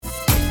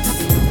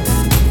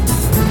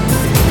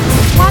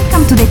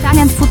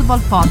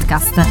Football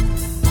Podcast.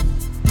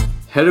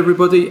 Hello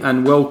everybody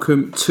and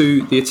welcome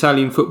to the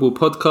Italian Football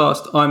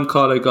Podcast. I'm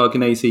Carlo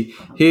Garganese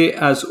here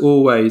as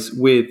always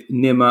with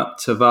Nima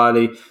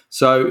Tavali.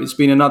 So it's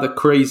been another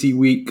crazy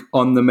week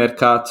on the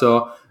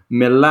Mercato.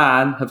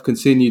 Milan have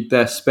continued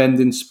their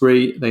spending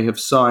spree. They have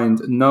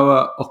signed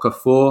Noah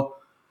Okafor,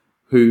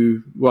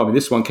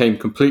 this one came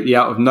completely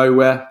out of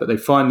nowhere, but they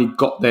finally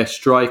got their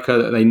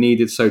striker that they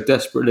needed so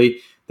desperately.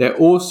 They're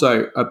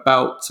also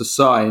about to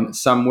sign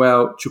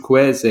Samuel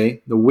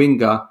Chukwueze, the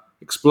winger,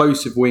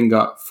 explosive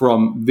winger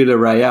from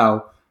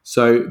Villarreal.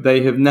 So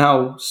they have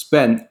now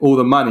spent all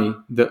the money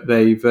that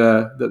they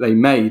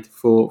made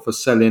for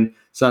selling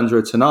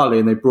Sandro Tonali,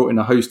 and they brought in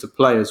a host of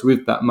players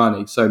with that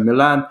money. So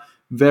Milan,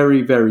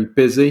 very, very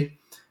busy.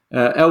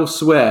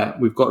 Elsewhere,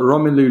 we've got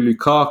Romelu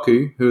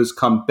Lukaku, who has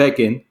come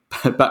begging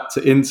back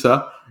to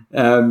Inter.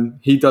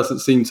 He doesn't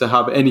seem to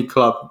have any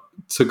club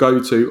to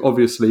go to,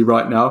 obviously,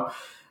 right now.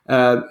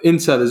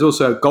 Inter, there's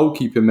also a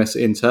goalkeeper mess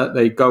at Inter.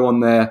 They go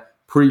on their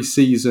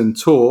pre-season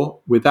tour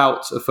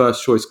without a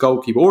first-choice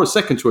goalkeeper or a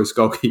second-choice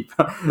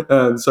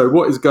goalkeeper. So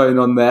what is going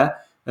on there?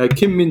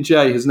 Kim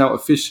Min-jae has now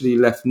officially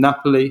left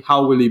Napoli.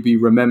 How will he be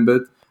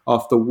remembered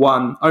after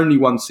only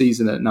one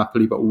season at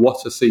Napoli, but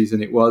what a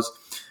season it was.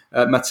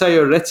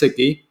 Matteo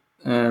Retegui,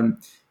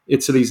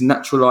 Italy's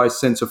naturalised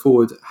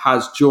centre-forward,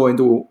 has joined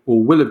or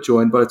will have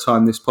joined by the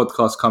time this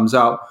podcast comes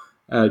out.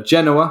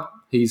 Genoa,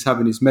 he's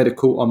having his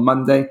medical on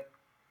Monday.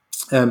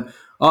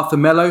 Arthur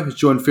Melo has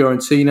joined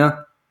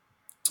Fiorentina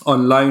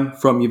on loan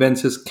from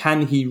Juventus.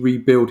 Can he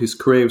rebuild his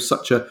career with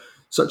such a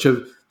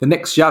the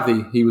next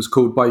Xavi? He was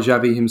called by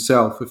Xavi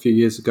himself a few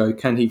years ago.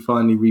 Can he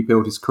finally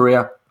rebuild his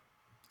career?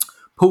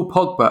 Paul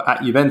Pogba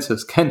at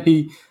Juventus. Can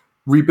he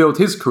rebuild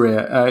his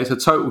career? It's a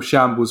total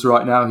shambles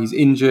right now. He's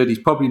injured. He's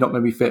probably not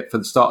going to be fit for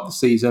the start of the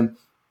season.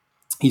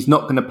 He's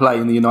not going to play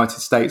in the United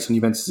States on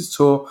Juventus'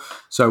 tour.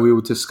 So we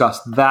will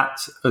discuss that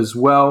as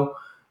well.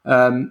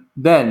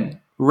 Then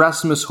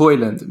Rasmus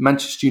Hojlund.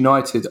 Manchester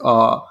United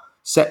are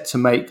set to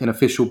make an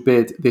official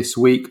bid this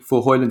week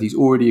for Hojlund. He's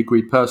already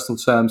agreed personal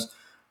terms.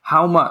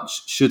 How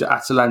much should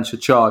Atalanta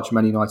charge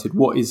Man United?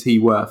 What is he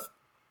worth?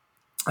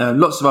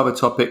 Lots of other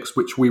topics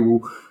which we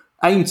will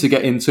aim to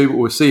get into, but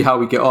we'll see how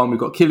we get on. We've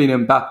got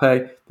Kylian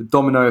Mbappe, the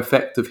domino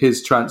effect of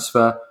his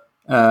transfer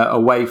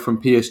away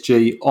from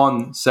PSG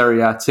on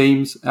Serie A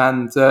teams,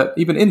 and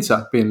even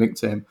Inter being linked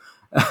to him.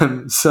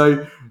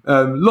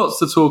 Lots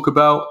to talk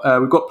about.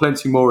 We've got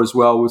plenty more as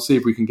well. We'll see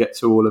if we can get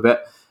to all of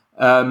it.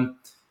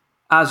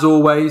 As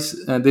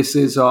always, this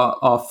is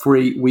our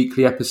free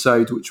weekly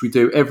episode, which we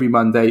do every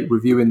Monday,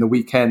 reviewing the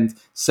weekend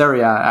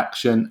Serie A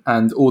action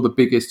and all the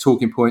biggest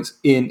talking points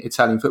in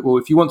Italian football.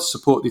 If you want to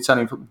support the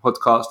Italian Football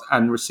Podcast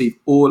and receive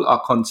all our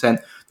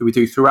content that we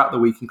do throughout the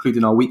week,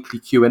 including our weekly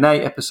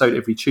Q&A episode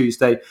every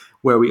Tuesday,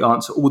 where we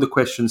answer all the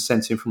questions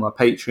sent in from our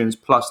patrons,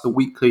 plus the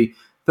weekly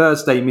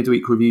Thursday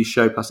midweek review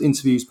show, plus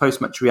interviews,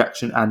 post-match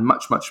reaction, and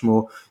much, much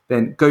more,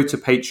 then go to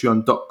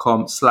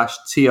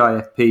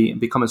patreon.com/TIFP and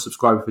become a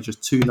subscriber for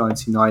just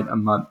 $2.99 a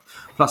month,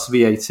 plus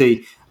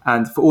VAT.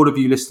 And for all of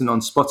you listening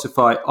on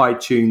Spotify,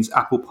 iTunes,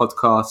 Apple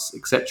Podcasts,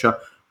 etc.,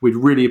 we'd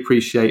really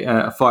appreciate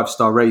a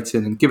 5-star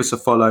rating and give us a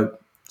follow,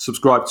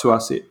 subscribe to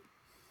us. It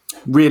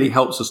really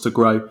helps us to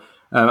grow.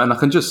 And I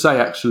can just say,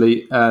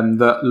 actually,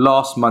 that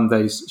last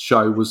Monday's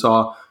show was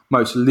our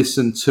most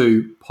listened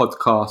to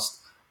podcast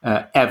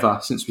ever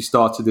since we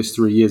started this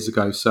 3 years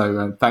ago.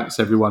 So thanks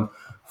everyone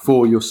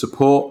for your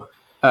support.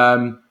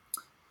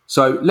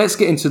 So let's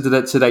get into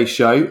today's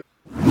show.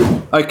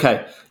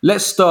 Okay,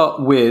 let's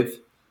start with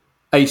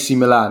AC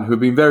Milan, who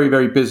have been very,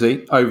 very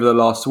busy over the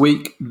last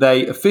week.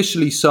 They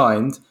officially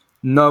signed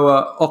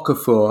Noah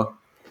Okafor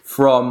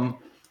from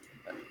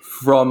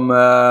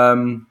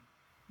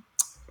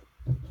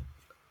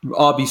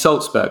RB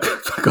Salzburg.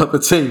 I got the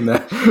team there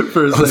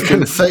for a second. I was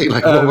going to say,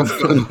 what's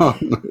going on?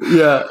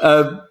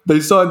 They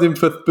signed him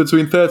for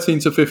between 13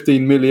 to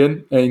 15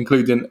 million,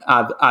 including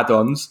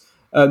add-ons.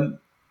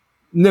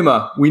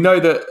 Nima, we know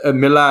that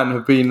Milan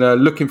have been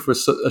looking for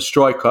a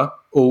striker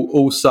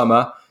all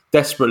summer,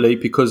 desperately,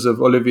 because of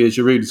Olivier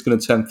Giroud, who's going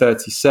to turn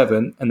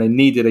 37, and they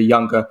needed a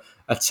younger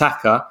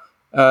attacker.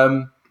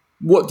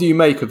 What do you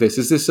make of this?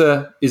 Is this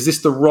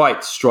the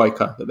right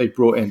striker that they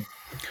brought in?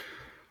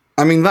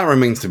 I mean, that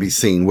remains to be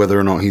seen whether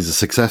or not he's a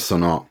success or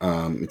not.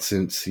 I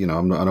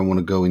don't want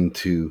to go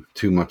into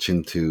too much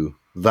into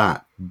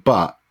that,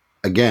 but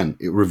again,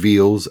 it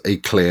reveals a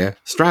clear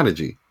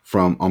strategy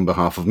on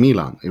behalf of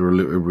Milan. It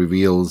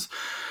reveals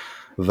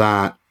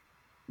that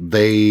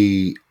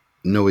they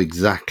know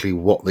exactly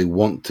what they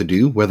want to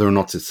do. Whether or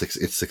not it's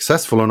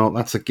successful or not,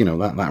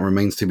 that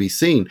remains to be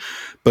seen.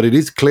 But it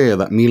is clear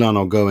that Milan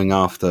are going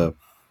after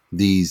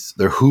these.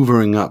 They're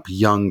hoovering up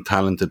young,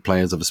 talented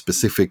players of a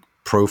specific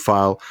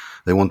profile.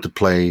 They want to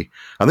play.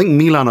 I think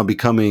Milan are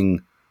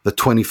becoming the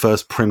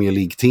 21st Premier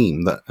League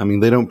team.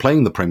 They don't play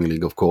in the Premier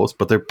League, of course,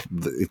 but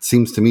it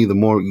seems to me the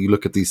more you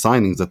look at these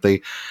signings that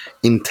they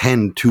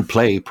intend to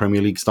play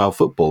Premier League style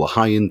football, a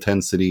high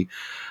intensity,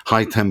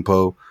 high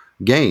tempo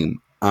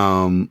game,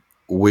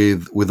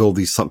 with all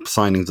these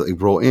signings that they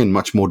brought in,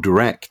 much more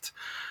direct.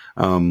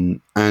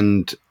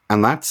 And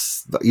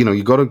that's,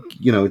 you got to,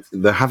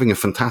 they're having a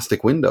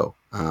fantastic window.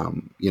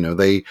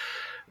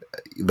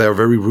 They're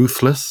very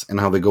ruthless in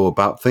how they go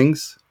about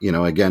things.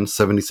 Again,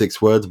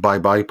 76 words. Bye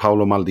bye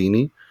Paolo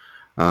Maldini.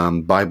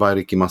 Bye bye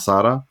Ricky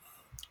Massara.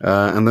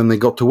 And then they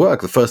got to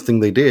work. The first thing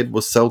they did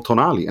was sell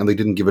Tonali, and they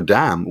didn't give a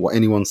damn what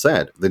anyone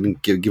said. They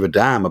didn't give a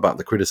damn about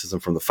the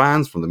criticism from the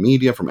fans, from the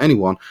media, from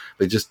anyone.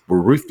 They just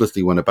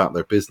ruthlessly went about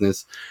their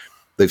business.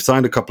 They've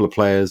signed a couple of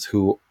players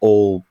who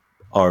all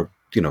are,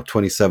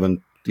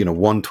 27,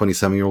 one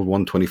 27-year-old,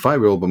 one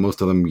 25-year-old, but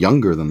most of them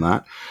younger than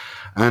that.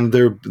 And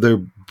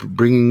they're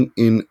bringing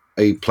in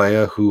a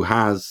player who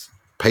has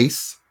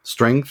pace,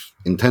 strength,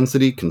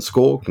 intensity, can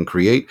score, can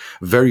create,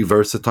 very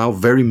versatile,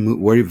 very,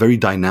 very, very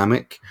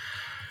dynamic.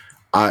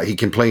 He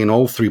can play in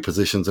all three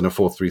positions in a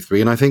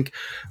 4-3-3. And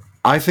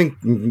I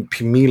think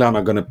Milan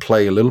are going to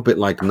play a little bit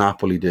like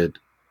Napoli did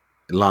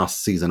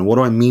last season. What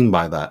do I mean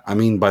by that? I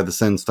mean by the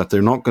sense that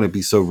they're not going to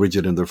be so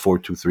rigid in their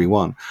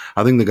 4-2-3-1.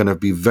 I think they're going to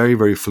be very,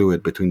 very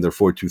fluid between their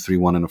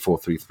 4-2-3-1 and a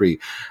 4-3-3.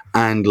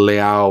 And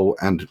Leao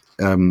and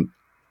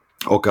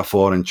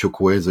Okafor and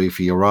Chukwueze, if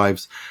he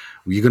arrives,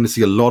 you're going to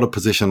see a lot of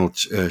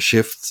positional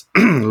shifts, a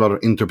lot of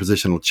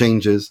interpositional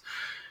changes.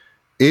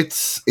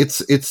 It's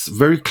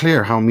very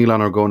clear how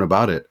Milan are going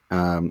about it,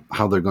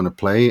 how they're going to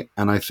play,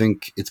 and I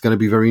think it's going to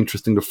be very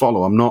interesting to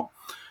follow. I'm not,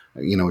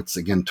 it's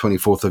again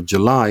 24th of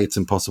July. It's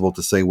impossible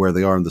to say where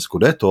they are in the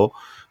Scudetto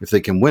if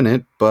they can win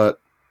it, but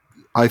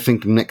I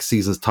think next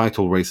season's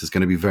title race is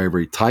going to be very,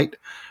 very tight,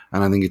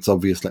 and I think it's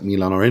obvious that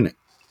Milan are in it.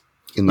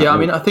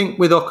 I think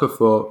with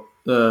Okafor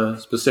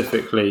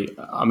specifically,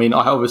 I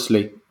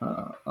obviously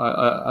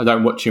I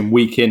don't watch him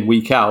week in,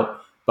 week out.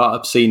 But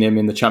I've seen him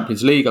in the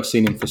Champions League. I've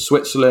seen him for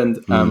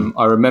Switzerland.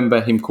 I remember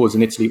him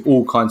causing Italy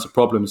all kinds of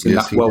problems in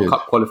that World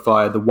Cup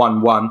qualifier, the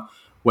 1-1,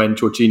 when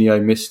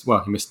Jorginho missed.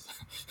 Well, he missed.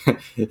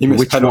 He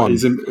missed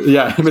penalties. He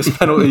missed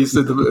penalties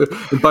in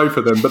both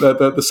of them. But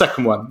the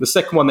second one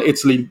that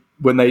Italy,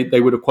 when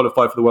they would have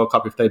qualified for the World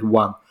Cup if they'd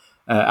won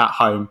at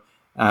home,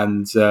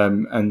 and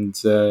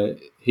Okafor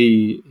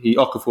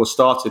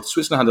started.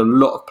 Switzerland had a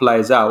lot of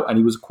players out, and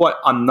he was quite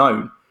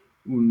unknown.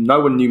 No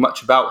one knew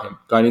much about him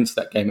going into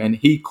that game, and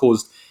he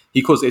caused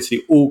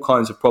Italy all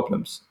kinds of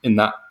problems in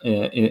that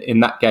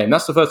game.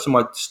 That's the first time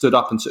I stood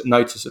up and took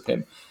notice of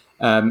him.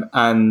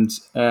 And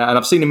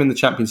I've seen him in the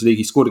Champions League.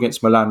 He scored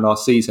against Milan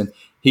last season.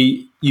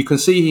 You can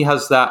see he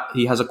has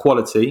a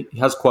quality. He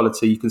has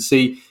quality. You can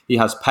see he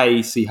has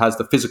pace. He has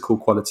the physical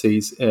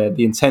qualities,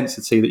 the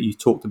intensity that you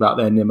talked about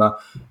there, Nima.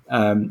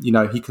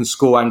 He can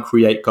score and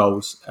create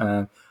goals.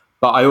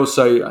 But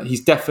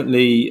he's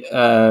definitely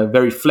a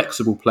very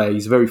flexible player.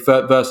 He's a very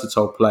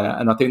versatile player.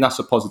 And I think that's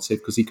a positive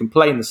because he can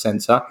play in the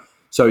centre.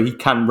 So he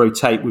can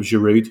rotate with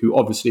Giroud, who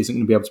obviously isn't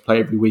going to be able to play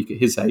every week at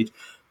his age.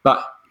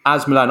 But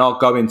as Milan are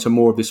going to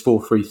more of this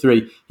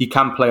 4-3-3, he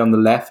can play on the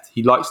left.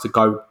 He likes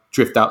to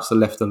drift out to the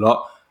left a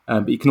lot.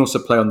 But he can also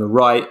play on the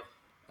right.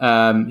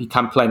 He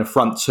can play in a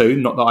front two.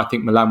 Not that I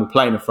think Milan will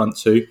play in a front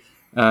two.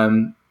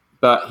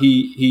 But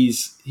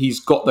he's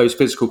got those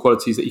physical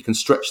qualities that he can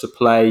stretch the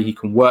play, he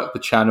can work the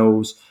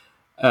channels.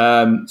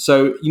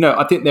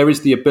 I think there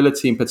is the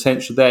ability and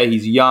potential there.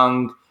 He's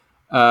young.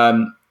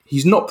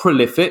 He's not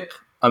prolific.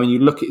 You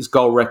look at his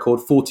goal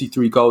record,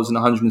 43 goals in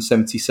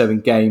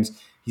 177 games.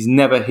 He's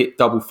never hit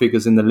double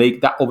figures in the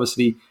league. That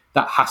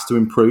has to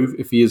improve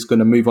if he is going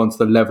to move on to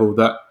the level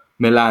that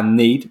Milan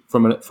need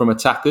from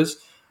attackers.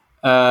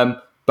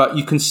 But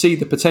you can see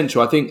the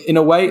potential. I think in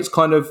a way it's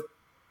kind of,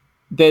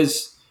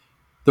 there's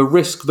the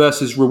risk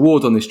versus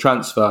reward on this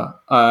transfer.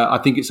 I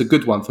think it's a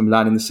good one for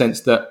Milan in the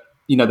sense that,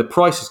 the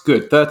price is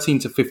good, 13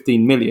 to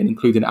 15 million,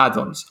 including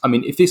add-ons.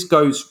 If this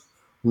goes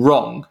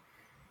wrong,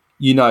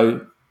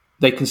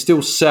 they can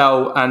still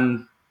sell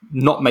and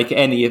not make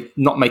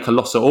a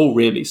loss at all,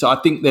 really. So I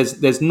think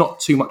there's not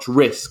too much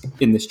risk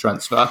in this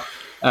transfer.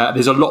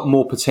 There's a lot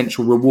more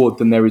potential reward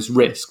than there is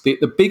risk.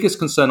 The biggest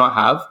concern I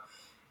have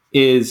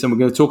is, and we're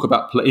going to talk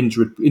about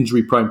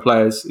injury-prone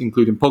players,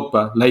 including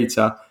Pogba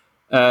later,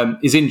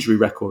 his injury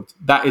record.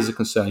 That is a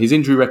concern. His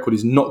injury record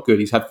is not good.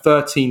 He's had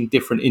 13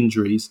 different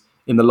injuries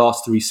in the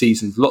last 3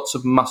 seasons. Lots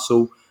of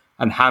muscle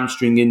and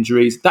hamstring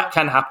injuries. That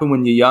can happen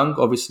when you're young,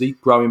 obviously,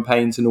 growing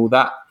pains and all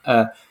that.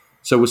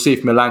 So we'll see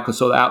if Milan can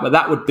sort that out. But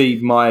that would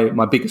be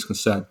my biggest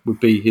concern, would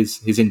be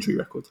his injury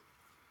record.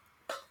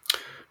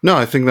 No,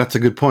 I think that's a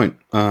good point.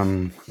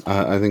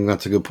 I think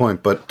that's a good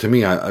point. But to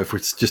me, if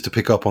it's just to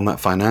pick up on that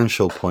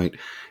financial point,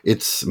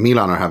 it's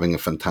Milan are having a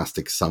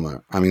fantastic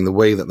summer. The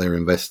way that they're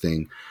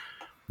investing,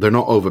 they're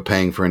not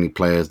overpaying for any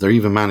players. They're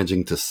even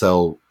managing to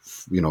sell,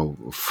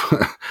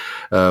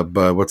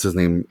 but what's his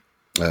name?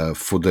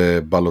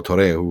 Fude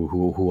Balotore,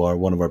 who are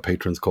one of our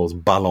patrons calls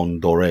Ballon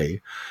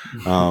d'Ore.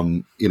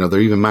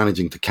 They're even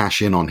managing to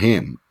cash in on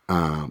him.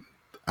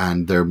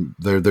 And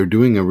they're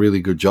doing a really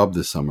good job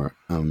this summer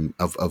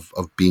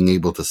of being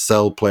able to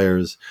sell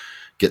players,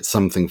 get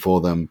something for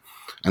them,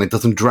 and it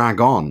doesn't drag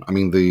on.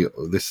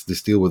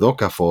 This deal with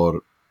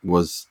Okafor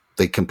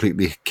they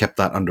completely kept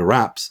that under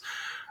wraps,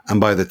 and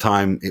by the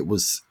time it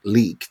was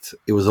leaked,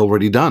 it was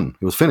already done.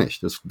 It was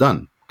finished. It was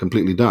done.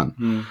 completely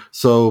done.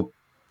 So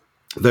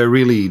they're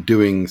really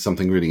doing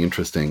something really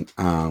interesting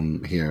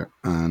here,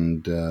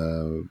 and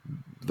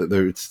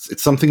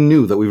it's something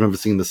new that we've never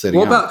seen in the Serie A.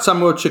 What about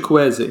Samuel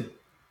Chukwueze?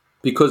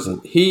 Because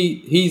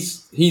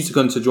he's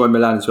going to join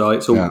Milan as well.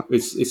 It's all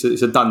it's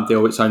a done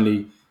deal. It's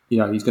only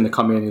he's going to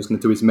come in. He's going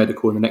to do his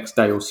medical in the next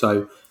day or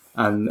so,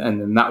 and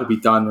then that will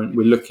be done. And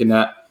we're looking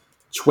at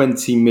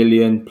 20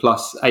 million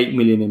plus 8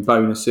 million in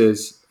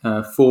bonuses,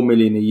 4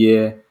 million a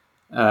year.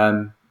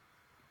 Matteo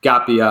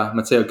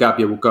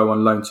Gabbia will go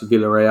on loan to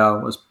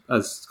Villarreal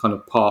as kind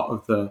of part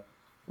of the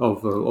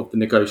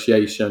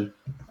negotiation.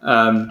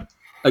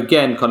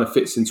 Again, kind of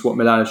fits into what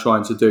Milan are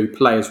trying to do.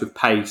 Players with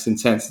pace,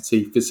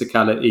 intensity,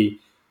 physicality,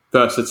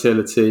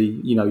 versatility.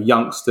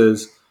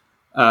 Youngsters.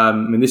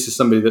 This is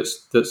somebody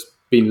that's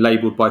been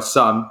labelled by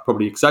some,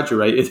 probably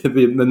exaggerated,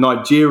 the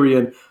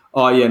Nigerian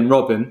Arjen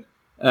Robben.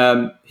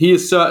 He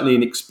is certainly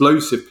an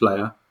explosive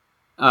player.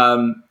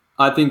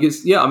 I think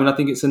it's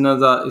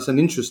an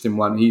interesting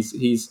one.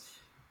 He's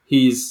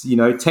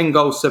 10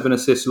 goals, 7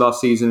 assists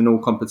last season in all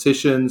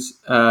competitions.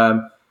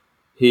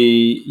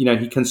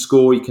 He can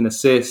score, he can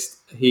assist.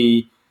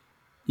 He's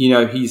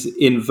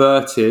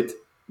inverted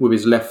with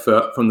his left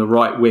foot from the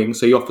right wing,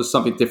 so he offers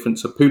something different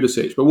to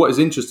Pulisic. But what is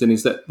interesting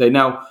is that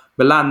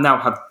Milan now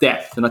have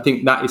depth, and I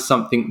think that is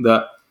something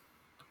that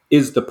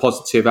is the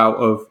positive out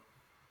of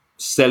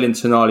selling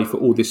Tonali for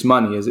all this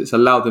money, as it's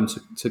allowed them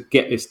to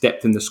get this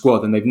depth in the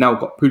squad, and they've now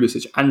got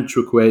Pulisic and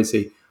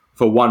Chukwueze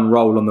for one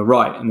role on the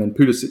right, and then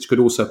Pulisic could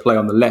also play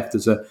on the left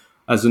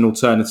as an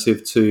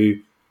alternative to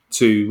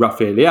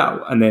Rafael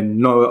Leao, and then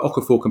Noah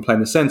Okafor can play in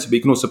the centre, but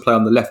he can also play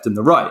on the left and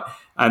the right,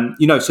 and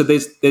so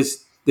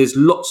there's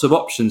lots of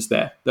options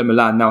there that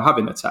Milan now have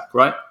in attack,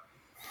 right?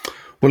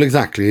 Well,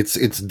 exactly.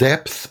 It's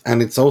depth,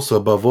 and it's also,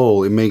 above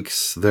all, it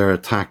makes their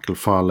attack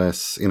far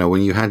less.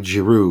 When you had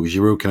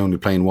Giroud can only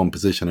play in one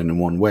position and in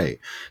one way.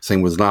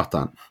 Same with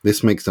Zlatan.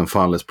 This makes them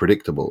far less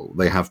predictable.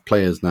 They have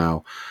players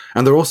now,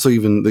 and they're also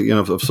even.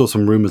 I saw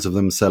some rumors of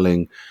them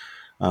selling.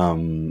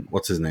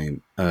 What's his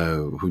name?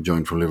 Who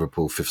joined from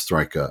Liverpool, fifth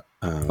striker.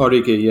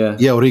 Origi, yeah.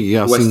 Yeah, Origi,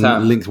 yeah. I've West seen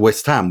Ham. linked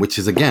West Ham, which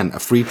is, again, a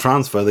free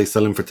transfer. They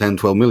sell him for 10,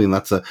 12 million.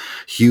 That's a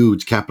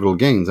huge capital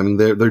gains. I mean,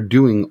 they're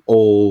doing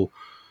all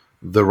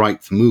the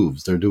right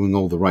moves. They're doing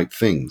all the right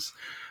things.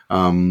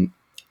 And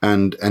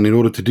in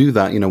order to do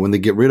that, when they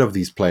get rid of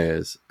these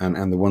players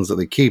and the ones that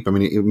they keep,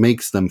 it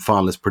makes them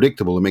far less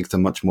predictable. It makes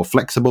them much more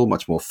flexible,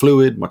 much more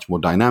fluid, much more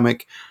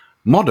dynamic,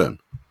 modern.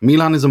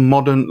 Milan is a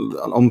modern,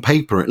 on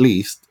paper at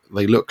least,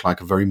 they look like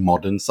a very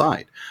modern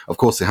side. Of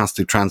course, it has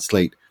to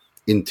translate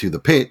into the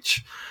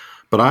pitch,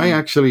 but I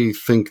actually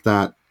think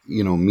that,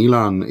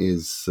 Milan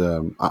is,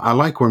 I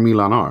like where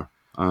Milan are.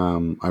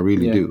 I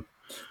really do.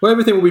 Well,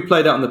 everything will be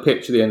played out on the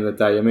pitch at the end of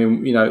the day.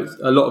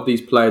 A lot of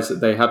these players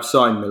that they have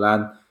signed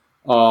Milan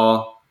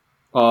are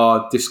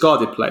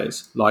discarded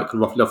players, like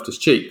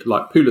Loftus-Cheek,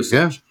 like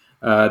Pulisic.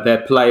 Yeah.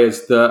 They're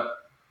players that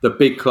the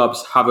big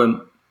clubs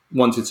haven't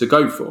wanted to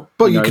go for.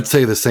 But you could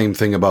say the same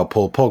thing about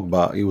Paul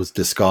Pogba. He was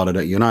discarded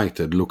at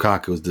United.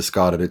 Lukaku was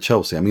discarded at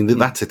Chelsea.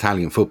 That's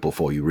Italian football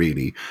for you,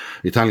 really.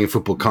 Italian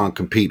football can't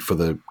compete for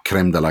the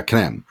creme de la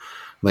creme.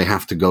 They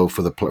have to go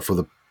for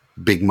the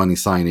big money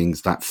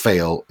signings that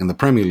fail in the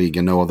Premier League,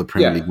 and no other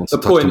Premier League wants to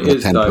touch them. The point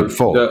is,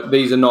 though, that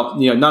these are not,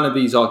 none of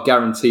these are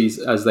guarantees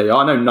as they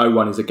are. I know no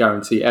one is a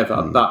guarantee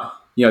ever, but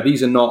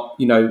these are not.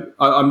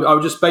 I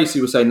would just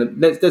basically was saying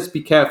that let's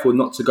be careful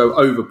not to go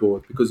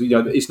overboard, because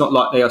it's not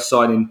like they are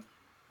signing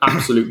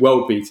absolute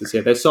world beaters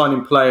here. They're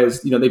signing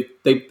players.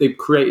 They've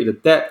created a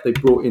depth. They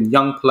brought in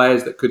young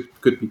players that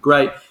could be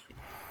great.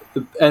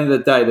 At the end of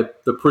the day,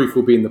 the proof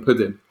will be in the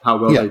pudding, how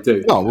well they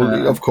do. No,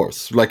 well, of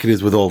course, like it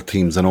is with all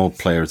teams and all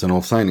players and all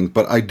signings.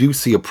 But I do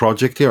see a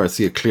project here. I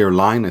see a clear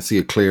line. I see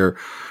a clear,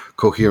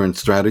 coherent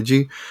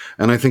strategy.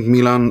 And I think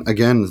Milan,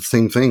 again, the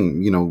same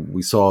thing.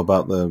 We saw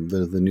about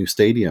the new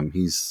stadium.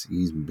 He's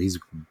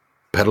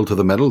pedal to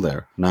the metal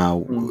there.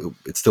 Now,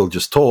 it's still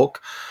just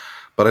talk,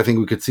 but I think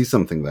we could see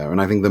something there. And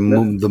I think the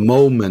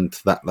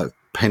moment that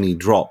penny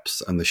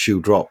drops and the shoe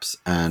drops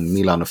and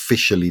Milan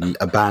officially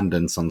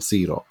abandons San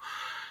Siro,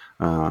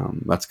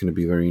 that's going to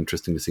be very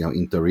interesting to see how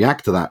Inter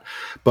react to that.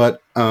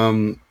 But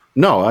I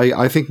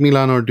think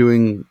Milan are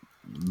doing.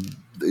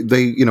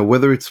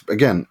 Whether it's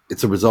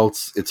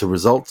a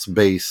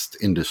results-based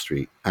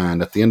industry,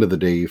 and at the end of the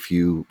day, if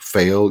you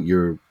fail,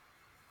 you're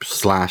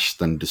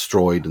slashed and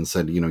destroyed and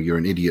said, you're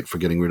an idiot for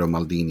getting rid of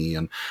Maldini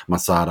and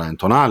Massara and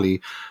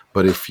Tonali.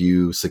 But if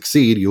you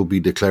succeed, you'll be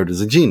declared as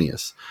a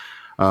genius.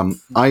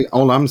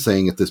 All I'm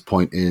saying at this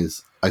point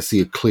is I see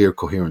a clear,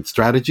 coherent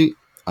strategy.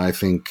 I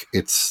think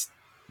it's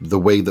the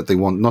way that they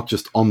want, not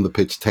just on the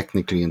pitch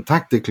technically and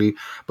tactically,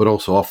 but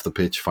also off the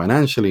pitch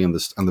financially and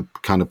the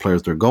kind of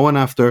players they're going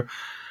after.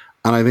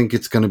 And I think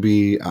it's going to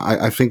be,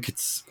 I think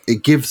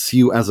it gives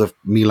you, as a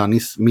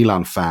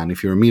Milan fan,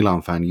 if you're a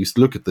Milan fan, you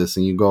look at this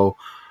and you go,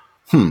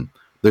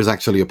 there's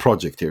actually a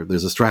project here.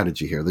 There's a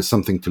strategy here. There's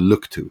something to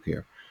look to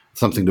here.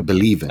 Something to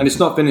believe in. And it's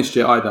not finished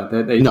yet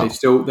either.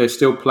 They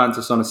still plan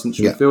to sign a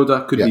central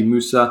midfielder. Could be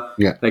Musa.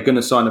 Yeah. They're going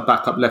to sign a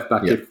backup left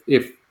back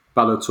if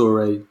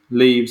Ballatore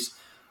leaves.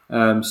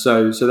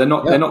 So they're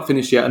not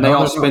finished yet, and they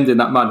are spending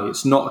that money.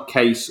 It's not a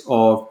case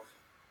of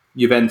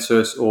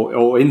Juventus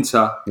or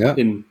Inter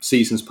in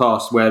seasons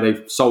past where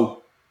they've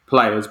sold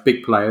players,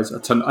 big players, a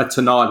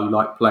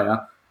Tonali-like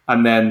player,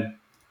 and then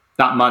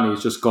that money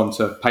has just gone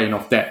to paying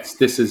off debts.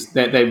 This is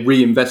they're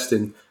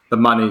reinvesting the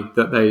money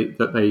that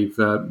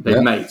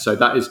they've made. So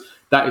that is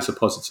a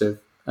positive.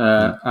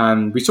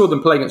 And we saw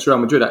them play against Real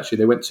Madrid. Actually,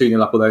 they went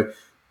 2-0 up, although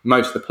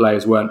most of the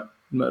players weren't.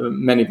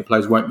 Many of the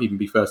players won't even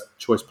be first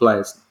choice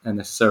players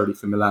necessarily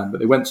for Milan.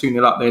 But they went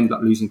 2-0 up. They ended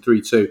up losing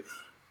 3-2.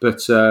 But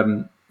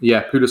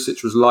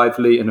Pulisic was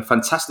lively, and a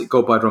fantastic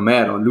goal by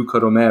Luca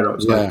Romero. It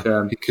was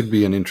it could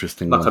be an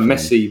interesting, like a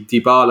Messi,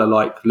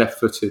 Dybala-like left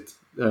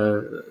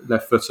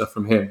footer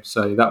from him.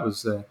 So that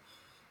was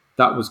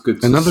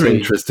good. Another to see.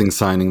 Interesting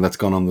signing that's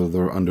gone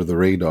under the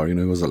radar. He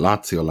was at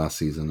Lazio last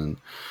season, and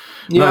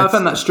I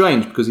found that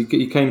strange because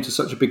he came to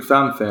such a big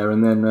fanfare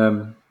and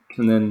then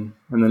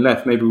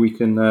left. Maybe we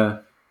can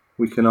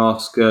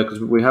ask because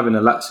we're having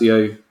a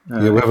Lazio.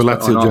 We have a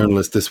Lazio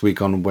journalist this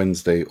week on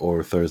Wednesday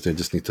or Thursday.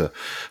 Just need to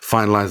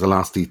finalize the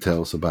last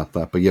details about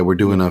that. But we're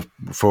doing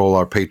for all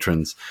our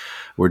patrons.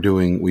 We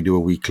do a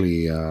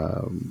weekly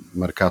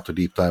Mercato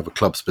deep dive, a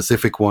club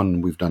specific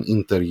one. We've done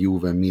Inter,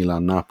 Juve,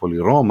 Milan, Napoli,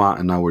 Roma,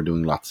 and now we're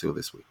doing Lazio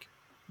this week.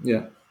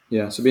 Yeah. So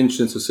it'll be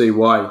interesting to see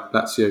why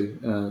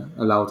Lazio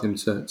allowed him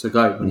to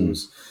go when he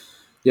was.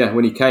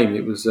 When he came,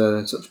 it was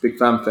such a big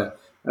fanfare.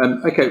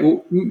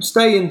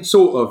 Staying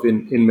sort of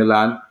in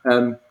Milan.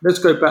 Let's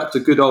go back to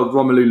good old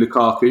Romelu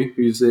Lukaku,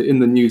 who's in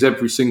the news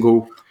every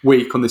single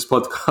week on this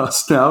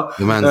podcast now.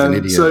 The man's an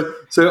idiot.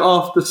 So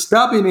after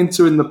stabbing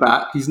Inter in the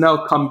back, he's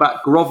now come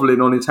back grovelling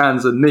on his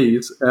hands and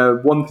knees,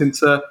 wanting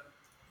Inter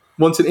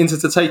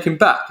to take him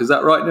back. Is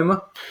that right,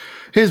 Nima?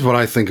 Here's what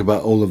I think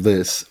about all of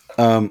this.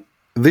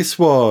 This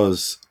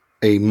was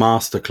a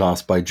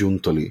masterclass by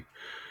Giuntoli,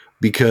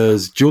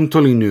 because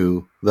Giuntoli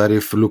knew that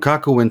if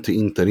Lukaku went to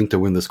Inter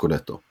win the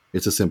Scudetto.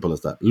 It's as simple as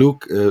that.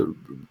 Lukaku,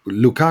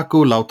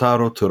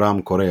 Lautaro,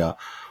 Thuram, Correa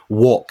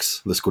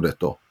walks the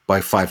Scudetto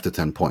by 5 to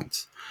 10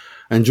 points.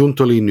 And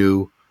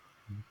Giuntoli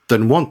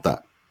did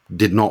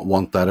not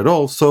want that at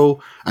all.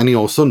 So, and he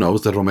also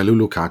knows that Romelu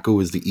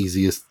Lukaku is the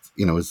easiest,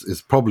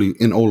 is probably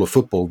in all of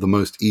football the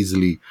most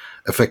easily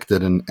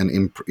affected and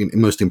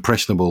most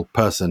impressionable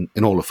person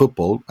in all of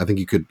football. I think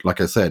you could,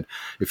 like I said,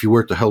 if you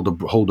were to hold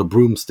a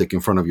broomstick in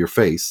front of your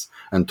face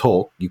and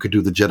talk, you could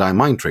do the Jedi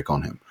mind trick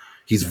on him.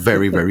 He's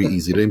very, very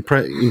easy to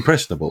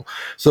impressionable.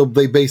 So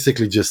they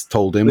basically just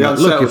told him, and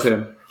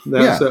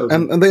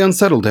they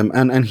unsettled him,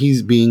 and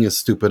he's being as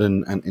stupid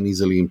and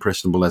easily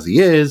impressionable as he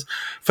is,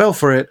 fell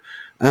for it.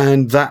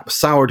 And that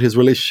soured his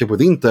relationship with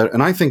Inter.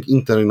 And I think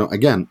Inter,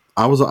 again,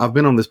 I've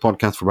been on this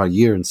podcast for about a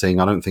year and saying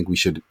I don't think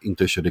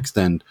Inter should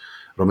extend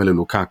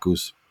Romelu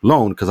Lukaku's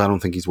loan because I don't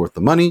think he's worth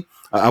the money.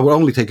 I would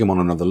only take him on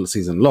another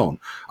season loan.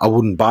 I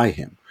wouldn't buy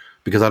him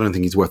because I don't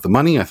think he's worth the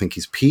money. I think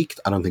he's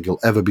peaked. I don't think he'll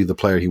ever be the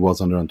player he was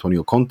under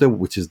Antonio Conte,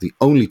 which is the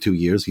only 2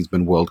 years he's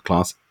been world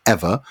class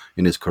ever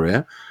in his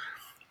career.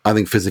 I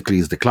think physically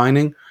he's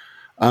declining.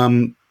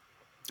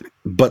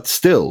 But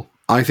still,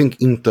 I think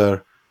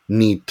Inter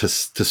need to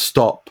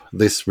stop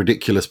this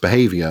ridiculous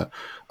behavior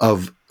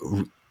of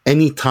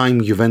any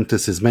time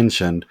Juventus is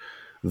mentioned,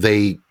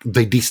 they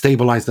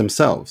destabilize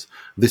themselves.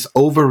 This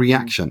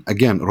overreaction.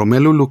 Again,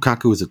 Romelu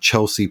Lukaku is a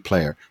Chelsea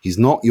player. He's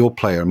not your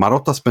player.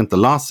 Marotta spent the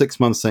last 6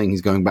 months saying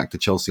he's going back to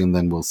Chelsea and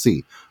then we'll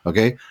see.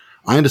 Okay?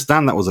 I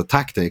understand that was a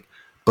tactic,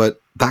 but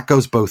that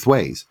goes both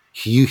ways.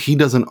 You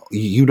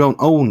don't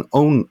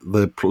own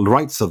the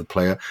rights of the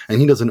player,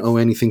 and he doesn't owe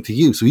anything to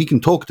you, so he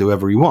can talk to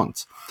whoever he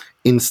wants.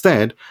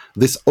 Instead,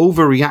 this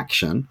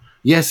overreaction,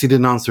 yes, he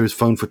didn't answer his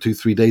phone for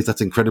 2-3 days. That's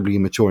incredibly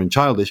immature and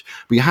childish,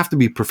 but you have to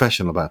be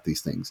professional about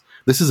these things.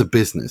 This is a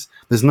business.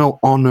 There's no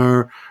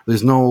honor.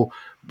 There's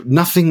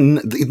nothing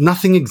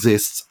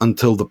exists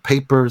until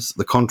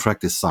the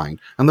contract is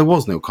signed, and there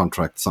was no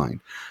contract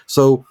signed.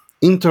 So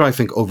Inter, I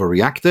think,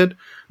 overreacted.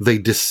 They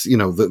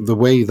the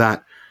way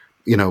that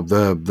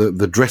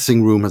the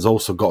dressing room has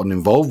also gotten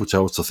involved, which I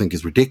also think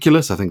is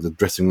ridiculous. I think the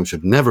dressing room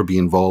should never be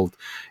involved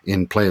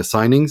in player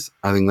signings.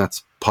 I think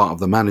that's part of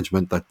the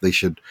management, that they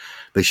should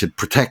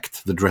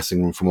protect the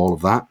dressing room from all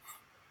of that.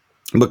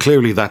 But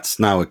clearly that's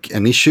now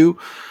an issue,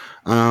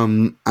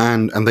 and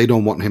they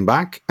don't want him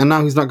back. And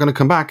now he's not going to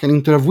come back, and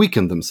Inter have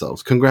weakened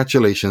themselves.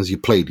 Congratulations, you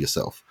played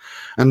yourself.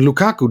 And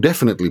Lukaku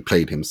definitely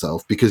played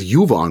himself because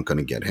Juve aren't going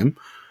to get him.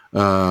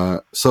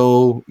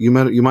 So you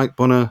might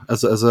want to,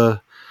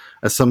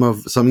 as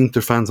some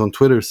Inter fans on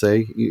Twitter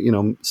say,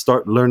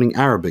 start learning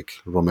Arabic,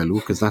 Romelu,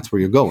 because that's where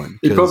you're going.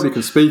 He probably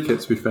can speak it,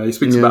 to be fair. He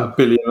speaks about 1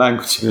 billion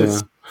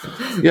languages.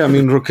 Yeah,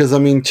 because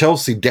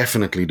Chelsea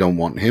definitely don't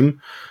want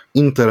him.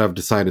 Inter have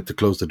decided to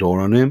close the door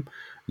on him.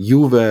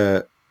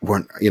 Juve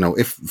weren't,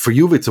 if for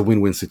Juve it's a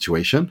win-win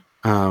situation.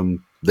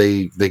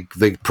 They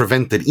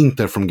prevented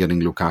Inter from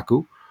getting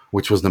Lukaku,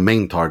 which was the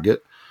main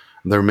target,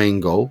 their main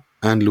goal,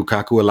 and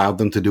Lukaku allowed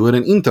them to do it,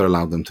 and Inter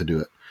allowed them to do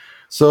it.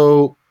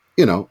 So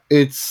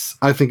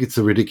I think it's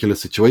a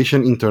ridiculous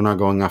situation. Inter now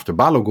going after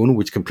Balogun,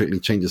 which completely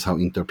changes how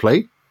Inter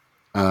play.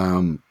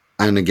 And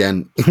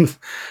again,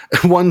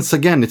 once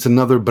again, it's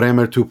another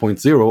Bremer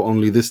 2.0,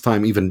 only this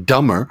time even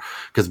dumber,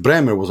 because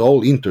Bremer was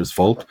all Inter's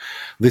fault.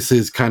 This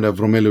is kind of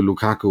Romelu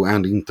Lukaku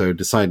and Inter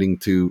deciding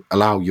to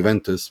allow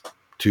Juventus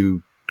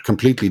to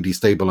completely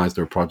destabilize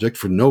their project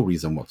for no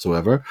reason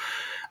whatsoever.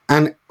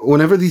 And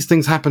whenever these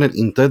things happen at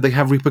Inter, they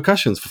have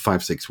repercussions for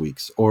 5-6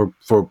 weeks, or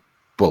for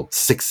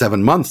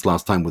 6-7 months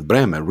last time with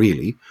Bremer,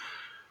 really.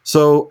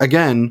 So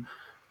again,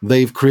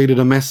 they've created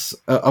a mess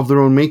of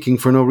their own making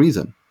for no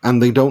reason,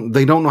 and they don't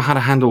know how to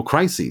handle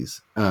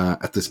crises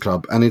at this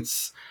club. And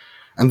this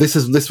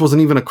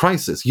wasn't even a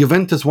crisis.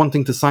 Juventus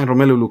wanting to sign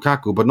Romelu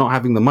Lukaku but not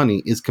having the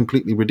money is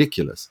completely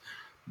ridiculous.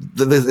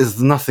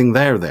 There's nothing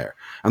there.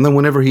 And then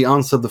whenever he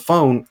answered the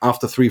phone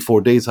after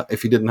 3-4 days,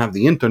 if he didn't have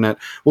the internet,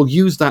 well,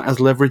 use that as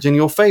leverage in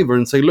your favor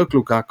and say, look,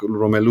 Lukaku,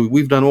 Romelu,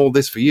 we've done all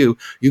this for you.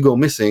 You go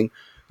missing.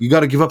 You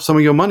got to give up some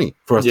of your money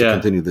for us to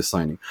continue this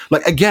signing.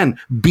 Like, again,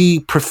 be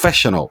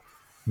professional.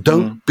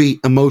 Don't be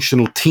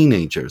emotional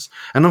teenagers.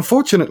 And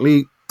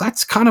unfortunately,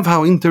 that's kind of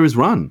how Inter is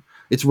run.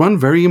 It's run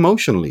very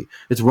emotionally.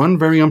 It's run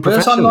very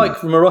unprofessionally. But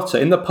it's unlike Marotta.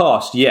 In the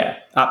past, yeah,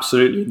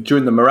 absolutely.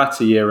 During the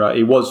Marotta era,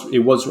 it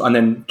was, and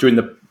then during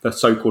the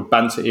so-called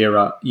banter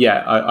era,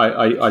 yeah,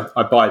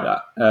 I buy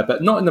that.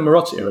 But not in the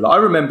Marotta era. Like, I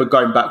remember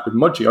going back with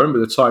Modji. I remember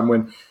the time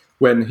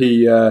when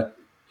he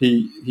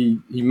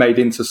made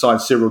Inter sign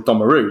Cyril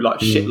Domarou,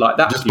 like shit like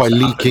that. Just by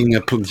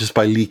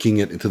leaking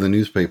it into the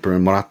newspaper,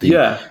 and Moratti.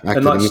 Yeah,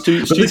 and like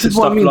stupid stuff.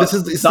 I mean, this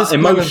is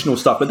emotional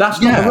stuff, but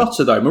that's not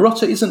Marotta though.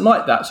 Marotta isn't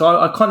like that, so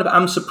I kind of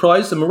am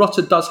surprised. And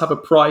Marotta does have a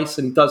price,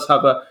 and he does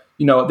have a.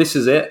 This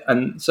is it.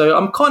 And so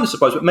I'm kind of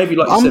surprised, but maybe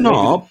like you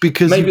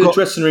said, maybe the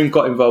dressing room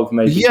got involved,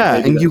 maybe. Yeah,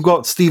 maybe, and you've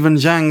got Steven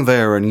Zhang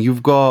there, and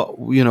you've got,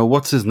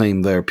 what's his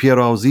name there?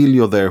 Piero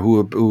Ausilio there,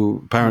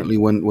 who apparently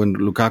when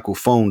Lukaku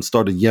phoned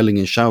started yelling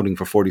and shouting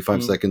for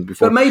 45 seconds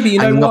before. But maybe,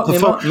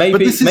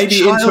 maybe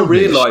Inter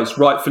realised,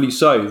 rightfully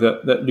so,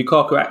 that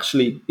Lukaku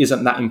actually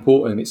isn't that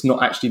important. It's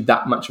not actually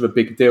that much of a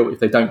big deal if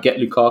they don't get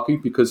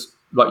Lukaku, because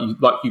like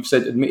you've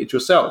said, admitted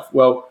yourself,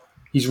 well,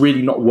 he's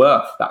really not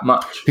worth that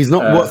much. He's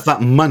not worth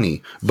that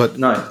money, but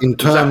in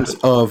terms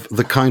of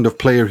the kind of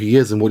player he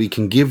is and what he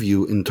can give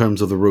you in terms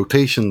of the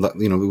rotation, that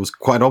it was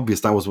quite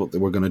obvious that was what they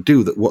were going to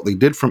do. That what they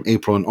did from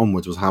April and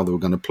onwards was how they were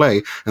going to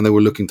play, and they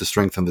were looking to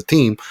strengthen the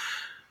team.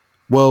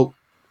 Well,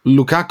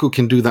 Lukaku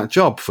can do that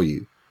job for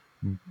you.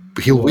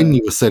 He'll win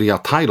you a Serie A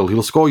title.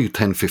 He'll score you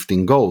 10,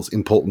 15 goals,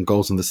 important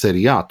goals in the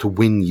Serie A to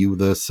win you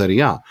the Serie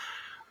A.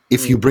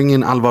 If you bring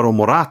in Alvaro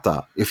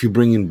Morata, if you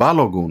bring in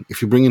Balogun,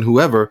 if you bring in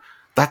whoever,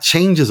 that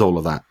changes all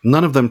of that.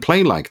 None of them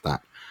play like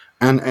that.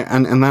 And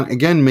that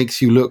again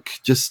makes you look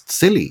just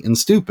silly and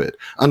stupid.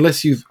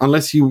 Unless you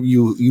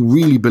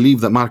really believe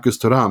that Marcus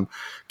Thuram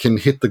can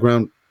hit the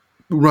ground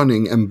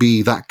running and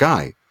be that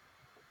guy,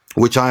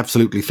 which I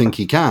absolutely think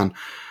he can.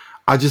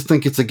 I just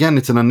think it's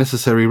an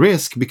unnecessary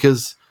risk,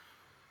 because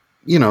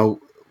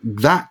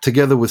that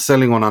together with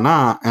selling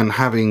Onana and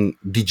having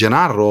Di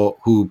Gennaro,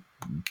 who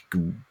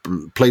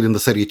played in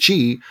the Serie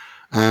C,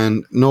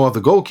 and no other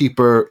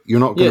goalkeeper, you're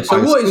not going to.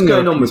 So what is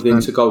going on with the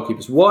Inter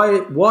goalkeepers?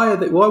 Why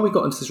have we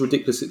got into this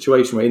ridiculous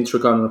situation where Inter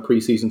are going on a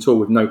pre-season tour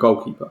with no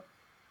goalkeeper?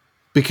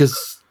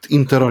 Because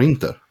Inter are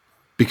Inter.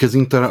 Because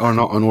Inter are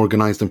not an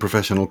organised and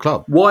professional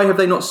club. Why have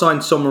they not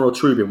signed Sommer or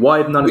Trubin? Why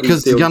have none of these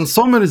deals? Because Jan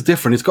Sommer is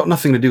different. It's got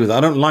nothing to do with that.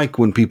 I don't like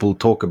when people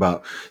talk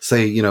about,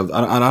 I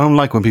don't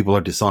like when people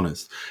are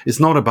dishonest. It's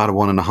not about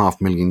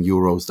 €1.5 million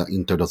that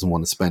Inter doesn't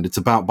want to spend. It's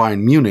about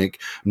Bayern Munich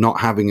not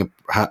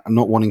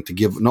wanting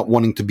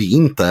to be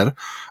Inter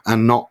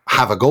and not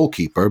have a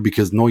goalkeeper,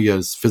 because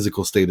Neuer's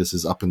physical status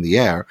is up in the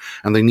air,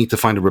 and they need to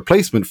find a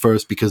replacement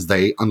first, because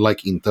they,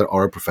 unlike Inter,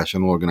 are a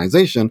professional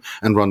organization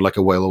and run like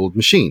a well-oiled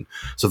machine.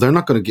 So they're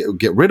not going to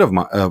get rid of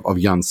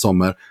Jan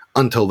Sommer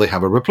until they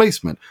have a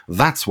replacement.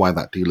 That's why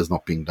that deal is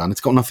not being done.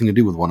 It's got nothing to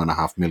do with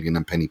 $1.5 million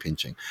and penny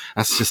pinching.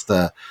 That's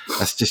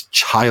just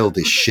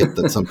childish shit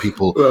that some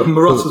people.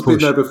 Marotta's been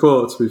there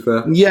before, to be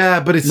fair. Yeah,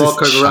 but it's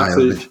Marco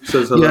Verratti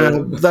says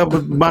hello.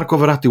 Marco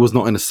Verratti was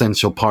not an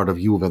essential part of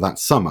Juve that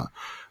summer.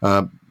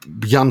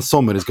 Jan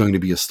Sommer is going to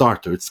be a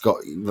starter. It's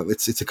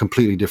a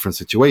completely different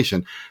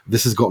situation.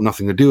 This has got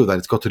nothing to do with that.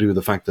 It's got to do with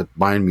the fact that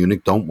Bayern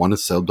Munich don't want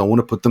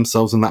to put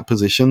themselves in that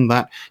position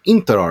that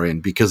Inter are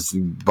in, because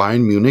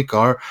Bayern Munich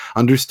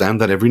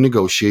understand that every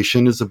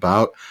negotiation is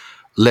about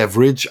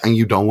leverage, and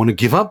you don't want to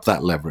give up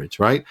that leverage,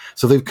 right?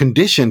 So they've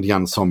conditioned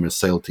Jan Sommer's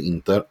sale to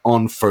Inter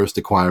on first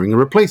acquiring a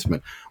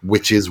replacement,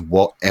 which is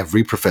what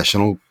every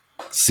professional,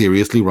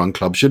 seriously run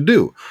club should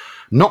do.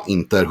 Not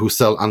Inter, who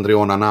sell Andre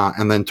Onana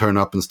and then turn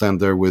up and stand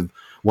there with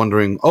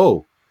wondering,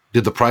 oh,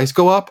 did the price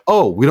go up?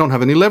 Oh, we don't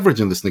have any leverage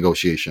in this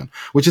negotiation,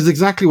 which is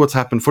exactly what's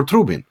happened for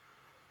Trubin.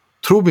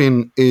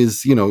 Trubin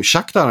is,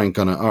 Shakhtar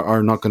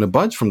are not going to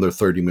budge from their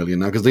 30 million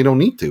now, because they don't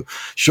need to.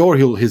 Sure,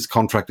 his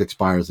contract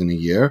expires in a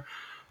year.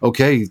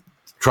 Okay,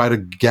 try to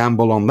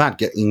gamble on that,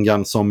 get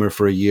Jan Sommer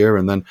for a year,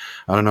 and then,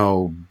 I don't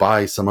know,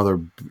 buy some other,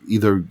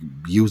 either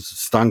use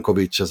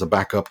Stankovic as a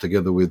backup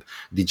together with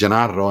Di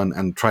Gennaro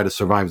and try to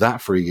survive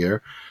that for a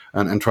year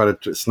and try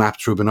to snap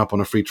Trubin up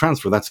on a free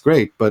transfer. That's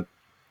great, but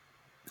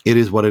it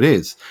is what it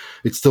is.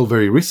 It's still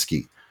very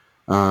risky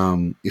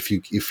if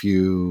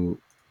you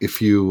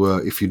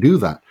do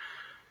that.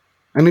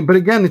 But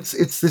again,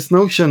 it's this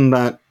notion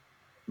that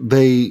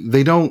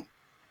they don't,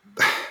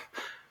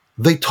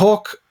 they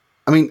talk.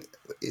 I mean,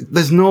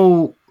 there's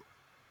no.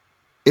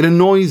 It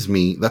annoys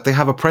me that they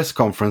have a press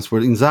conference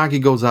where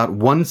Inzaghi goes out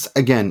once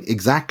again,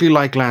 exactly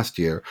like last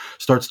year,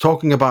 starts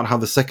talking about how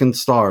the second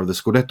star of the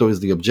Scudetto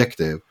is the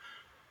objective.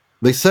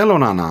 They sell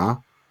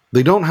Onana.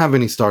 They don't have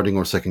any starting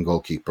or second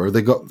goalkeeper.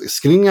 They got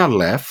Skriniar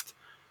left,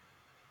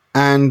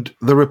 and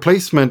the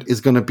replacement is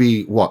going to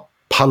be what,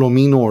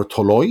 Palomino or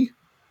Toloi,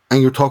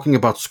 and you're talking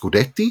about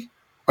Scudetti?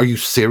 Are you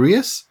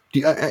serious?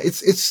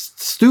 It's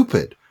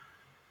stupid.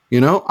 You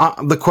know,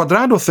 the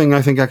Cuadrado thing,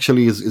 I think,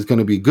 actually is going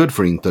to be good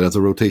for Inter as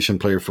a rotation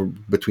player for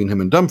between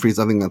him and Dumfries.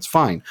 I think that's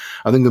fine.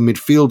 I think the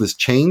midfield has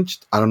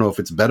changed. I don't know if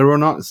it's better or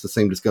not. It's the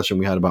same discussion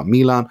we had about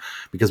Milan,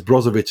 because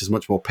Brozovic is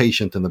much more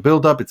patient in the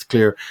build-up. It's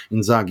clear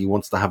Inzaghi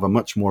wants to have a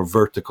much more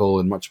vertical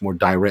and much more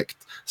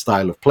direct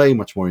style of play,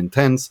 much more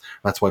intense.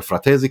 That's why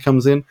Fratesi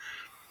comes in.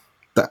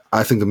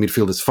 I think the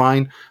midfield is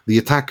fine. The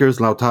attackers,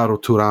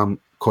 Lautaro, Thuram,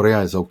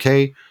 Correa is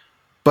okay.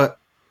 But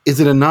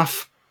is it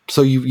enough?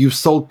 So you've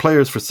sold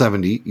players for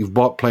 70, you've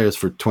bought players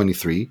for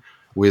 23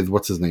 with,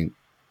 what's his name?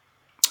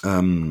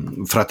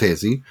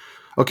 Fratesi.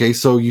 Okay,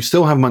 so you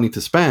still have money to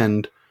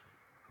spend.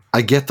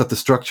 I get that the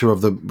structure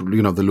of the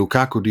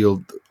Lukaku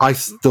deal, I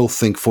still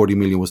think 40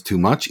 million was too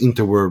much.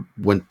 Inter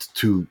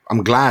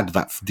I'm glad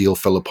that deal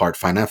fell apart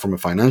from a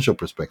financial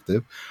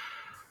perspective,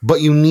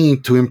 but you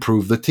need to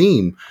improve the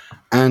team.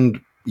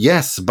 And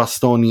yes,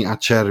 Bastoni,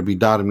 Acerbi,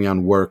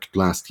 Darmian worked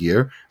last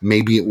year.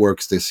 Maybe it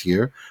works this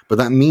year. But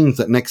that means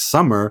that next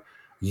summer,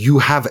 you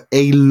have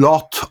a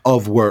lot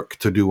of work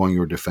to do on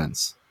your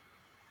defense.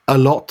 A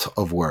lot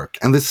of work.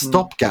 And this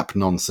stopgap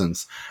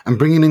nonsense. And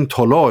bringing in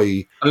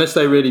Toloi. Unless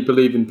they really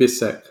believe in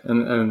Bissek.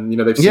 And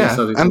they've seen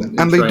something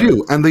and they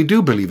do. And they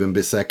do believe in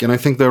Bissek. And I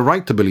think they're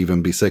right to believe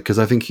in Bissek, because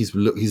I think he's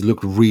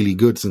looked really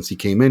good since he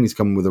came in. He's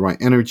coming with the right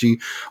energy.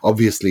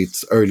 Obviously,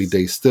 it's early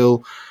days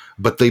still.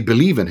 But they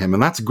believe in him,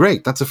 and that's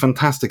great. That's a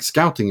fantastic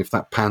scouting if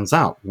that pans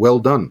out. Well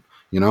done,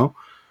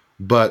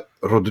 But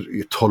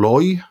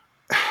Toloi,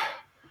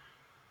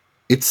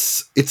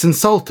 it's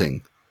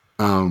insulting.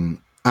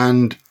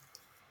 And,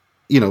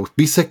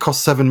 Bisek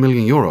cost 7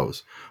 million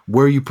euros.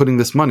 Where are you putting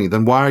this money?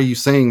 Then why are you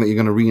saying that you're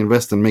going to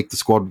reinvest and make the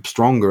squad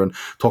stronger and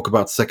talk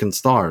about second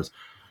stars?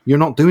 You're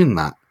not doing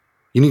that.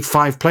 You need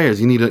 5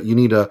 players. You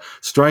need a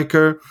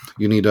striker.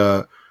 You need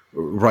a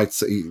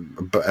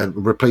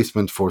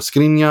replacement for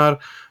Skriniar.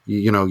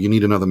 You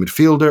need another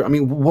midfielder. I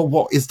mean,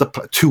 what is the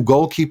 2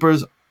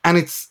 goalkeepers? And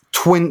it's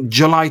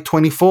July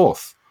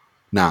 24th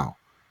now.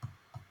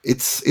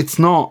 It's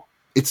not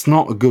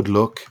a good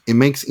look. It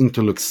makes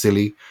Inter look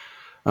silly,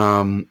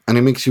 and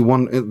it makes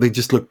you they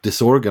just look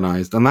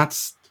disorganized. And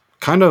that's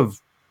kind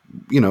of,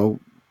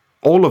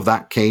 all of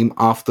that came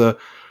after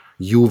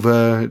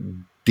Juve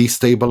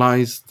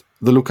destabilized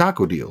the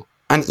Lukaku deal,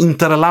 and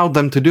Inter allowed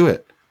them to do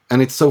it.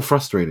 And it's so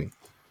frustrating.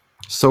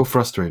 So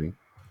frustrating.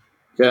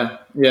 Yeah,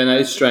 no,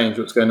 it's strange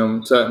what's going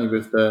on. Certainly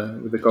with the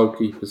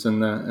goalkeepers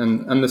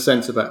and the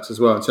centre backs as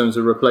well in terms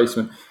of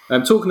replacement.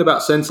 Talking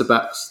about centre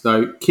backs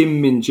though,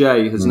 Kim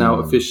Min-jae has now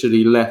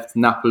officially left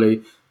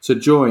Napoli to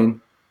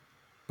join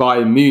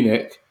Bayern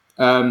Munich.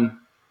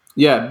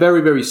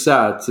 Very, very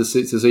sad to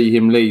see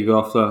him leave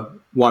after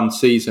one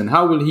season.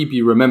 How will he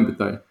be remembered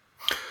though?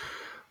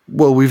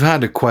 Well, we've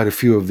had quite a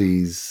few of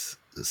these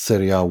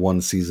Serie A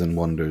one-season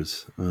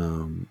wonders.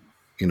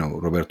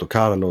 Roberto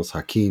Carlos,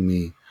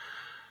 Hakimi.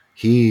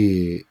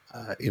 He,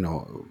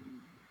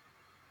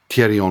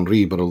 Thierry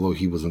Henry, but although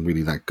he wasn't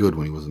really that good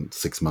when he wasn't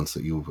 6 months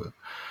at Juve.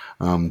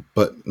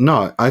 But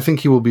no, I think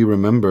he will be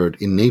remembered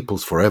in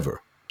Naples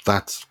forever.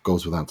 That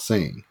goes without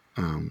saying.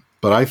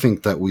 But I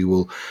think that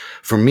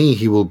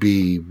he will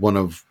be one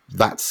of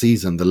that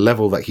season, the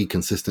level that he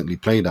consistently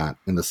played at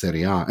in the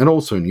Serie A and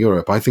also in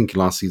Europe. I think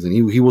last season,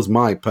 he was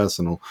my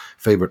personal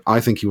favorite.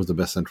 I think he was the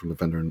best central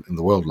defender in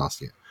the world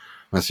last year.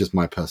 That's just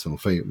my personal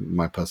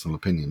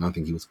opinion. I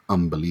think he was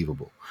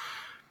unbelievable.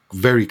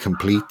 Very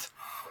complete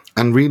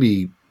and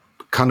really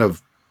kind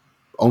of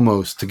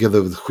almost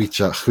together with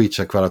Hvicha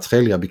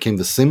Kvaratskhelia became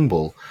the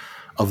symbol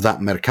of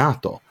that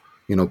mercato.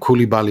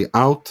 Koulibaly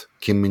out,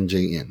 Kim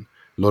Min-jae in.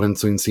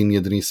 Lorenzo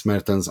Insigne, Dries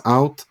Mertens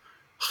out,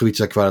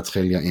 Hvicha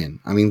Kvaratskhelia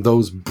in. I mean,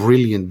 those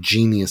brilliant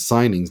genius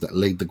signings that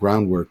laid the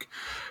groundwork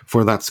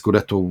for that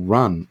Scudetto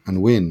run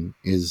and win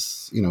he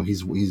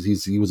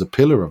was a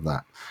pillar of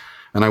that.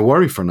 And I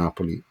worry for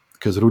Napoli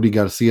because Rudi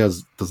Garcia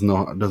has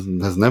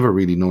never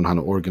really known how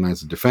to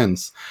organize a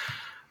defense,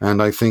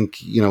 and I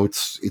think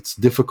it's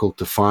difficult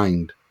to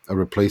find a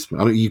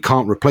replacement. You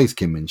can't replace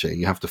Kim Min-jae.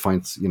 You have to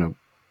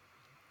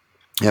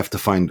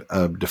find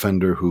a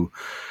defender who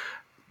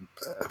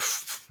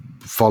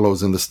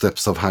follows in the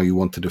steps of how you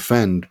want to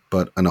defend,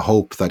 and a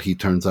hope that he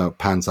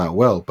pans out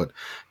well. But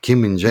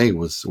Kim Min-jae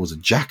was a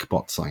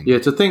jackpot signing. Yeah,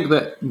 to think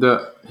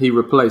that he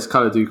replaced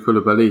Kalidou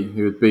Koulibaly,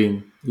 who had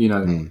been,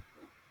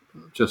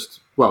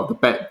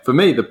 for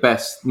me, the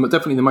best,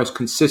 definitely the most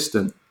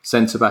consistent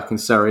centre-back in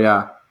Serie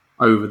A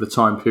over the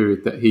time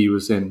period that he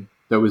was in.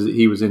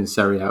 He was in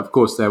Serie A. Of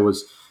course, there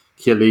was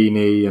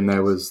Chiellini, and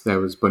there was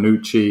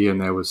Bonucci, and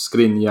there was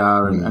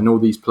Skriniar, and all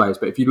these players.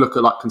 But if you look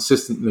at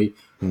consistently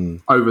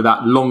over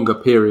that long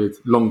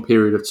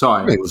period of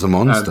time, it was a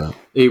monster.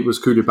 It was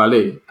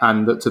Koulibaly,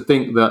 and to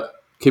think that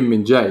Kim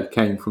Min-jae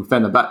came from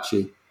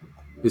Fenerbahce,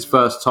 his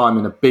first time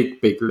in a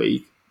big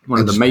league, one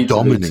of the major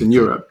leagues in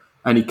Europe,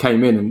 and he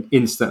came in and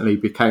instantly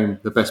became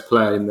the best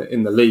player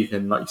in the league,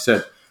 and like you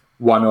said,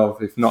 one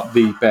of, if not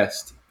the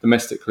best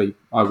domestically,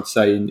 I would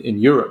say, in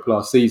Europe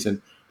last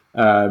season.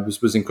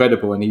 Was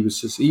incredible, and he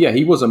was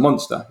he was a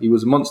monster. He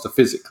was a monster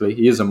physically.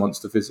 He is a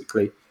monster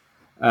physically,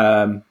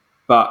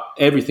 but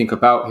everything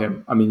about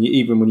him. I mean,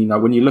 even when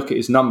you look at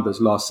his numbers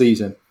last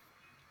season,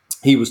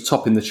 he was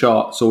top in the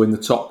charts or in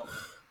the top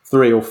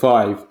 3 or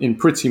 5 in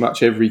pretty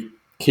much every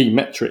key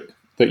metric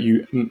that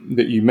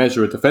you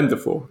measure a defender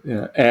for.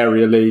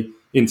 Aerially,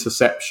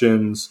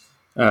 interceptions,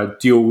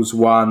 duels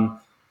won.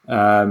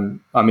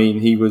 I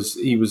mean, he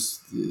was.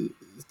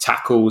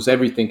 Tackles,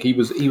 everything. He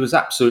was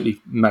absolutely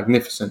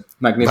magnificent.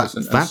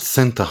 That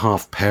centre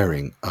half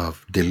pairing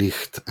of De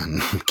Ligt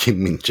and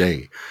Kim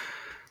Min-jae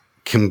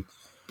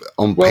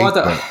on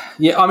paper.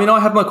 I mean, I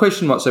have my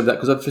question marks over that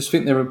because I just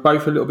think they're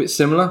both a little bit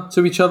similar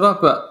to each other.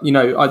 But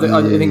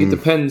I think it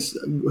depends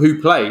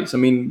who plays. I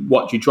mean,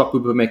 what do you drop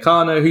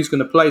Upamecano? Who's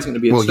going to play? Is it going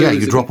to be a 2?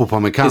 You drop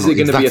Upamecano. Is it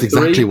going to be a 3? That's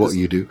exactly what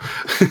you do.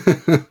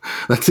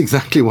 That's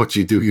exactly what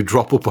you do. You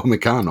drop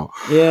Upamecano.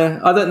 Yeah,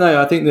 I don't know.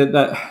 I think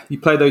that you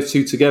play those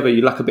two together,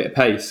 you lack a bit of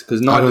pace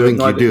because I don't think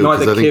you do,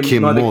 because I think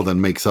Kim more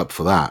than makes up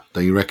for that.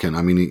 Don't you reckon?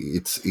 I mean,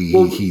 he's fast.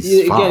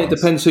 Again, it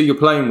depends who you're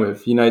playing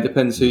with. It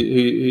depends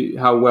who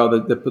how well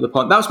the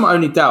part. That's my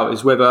only doubt,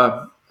 is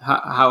whether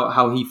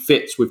how he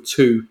fits with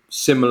two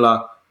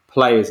similar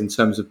players in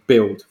terms of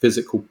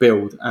physical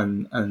build,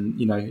 and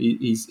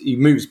he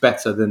moves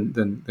better than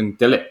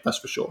De Ligt, that's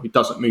for sure. He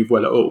doesn't move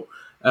well at all,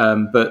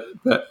 but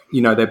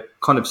they're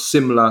kind of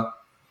similar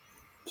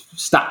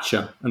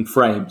stature and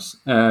frames.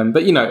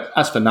 But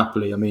as for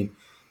Napoli, I mean,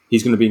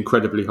 he's going to be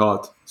incredibly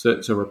hard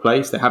to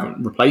replace. They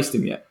haven't replaced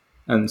him yet,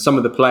 and some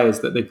of the players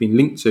that they've been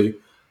linked to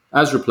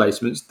as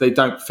replacements, they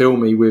don't fill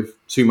me with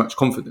too much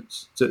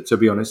confidence. To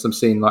be honest, I'm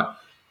seeing like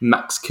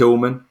Max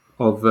Kilman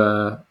of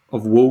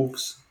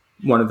Wolves,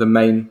 one of the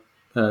main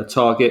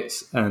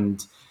targets,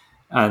 and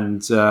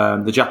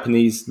the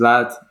Japanese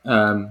lad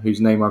whose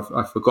name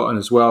I've forgotten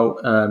as well.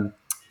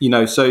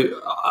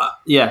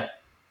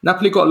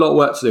 Napoli got a lot of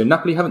work to do.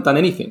 Napoli haven't done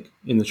anything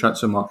in the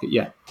transfer market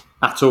yet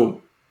at all.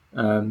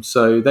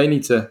 So they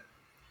need to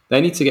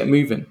get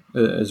moving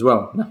as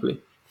well,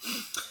 Napoli.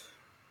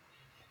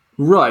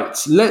 Right,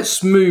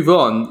 let's move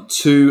on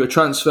to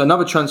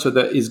another transfer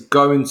that is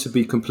going to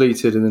be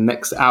completed in the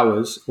next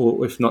hours,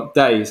 or if not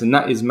days, and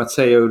that is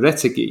Matteo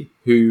Retegui,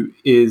 who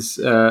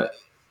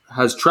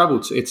has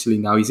travelled to Italy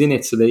now. He's in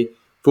Italy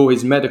for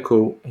his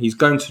medical. He's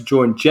going to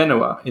join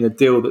Genoa in a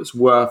deal that's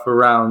worth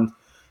around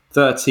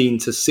 13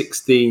 to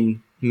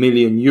 16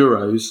 million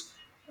euros.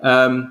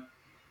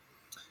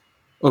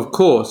 Of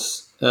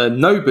course,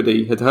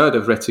 nobody had heard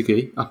of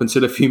Retegui up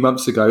until a few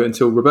months ago,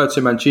 until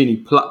Roberto Mancini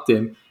plucked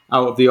him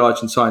out of the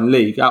Argentine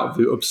league, out of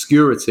the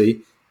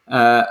obscurity,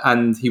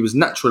 and he was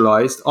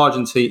naturalised,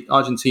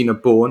 Argentina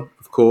born,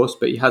 of course,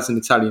 but he has an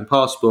Italian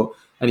passport,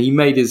 and he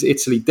made his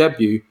Italy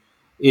debut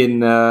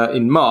in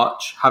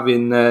March,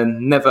 having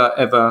never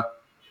ever.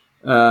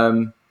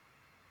 I'm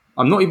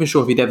not even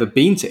sure if he'd ever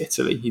been to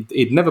Italy.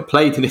 He'd never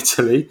played in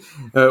Italy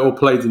or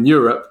played in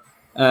Europe,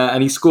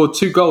 and he scored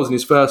 2 goals in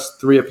his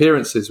first 3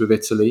 appearances with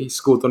Italy. He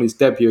scored on his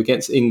debut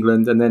against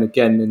England, and then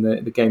again in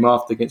the game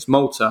after against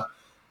Malta.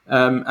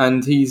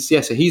 And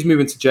he's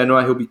moving to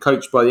Genoa. He'll be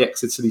coached by the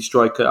ex-Italy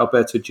striker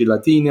Alberto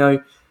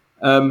Gilardino.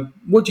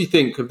 What do you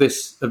think of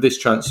this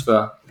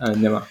transfer,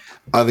 Nima?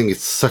 I think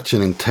it's such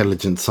an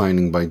intelligent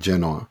signing by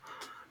Genoa.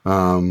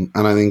 And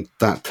I think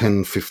that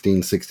 10,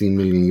 15, 16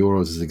 million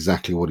euros is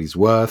exactly what he's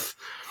worth.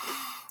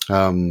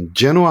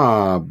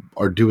 Genoa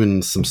are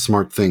doing some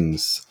smart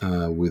things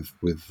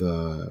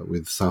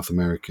with South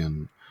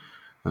American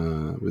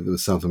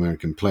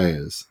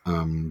players.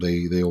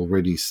 They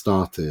already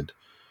started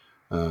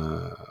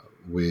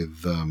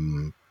with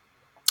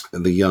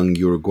the young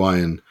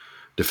Uruguayan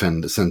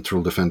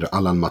central defender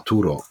Alan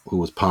Maturo, who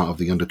was part of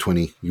the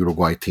under-20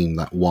 Uruguay team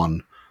that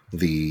won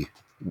the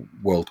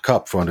World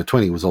Cup for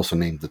under-20, was also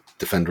named the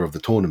defender of the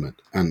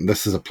tournament. And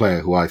this is a player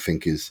who I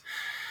think is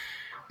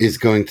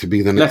going to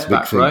be the next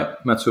big thing. Right,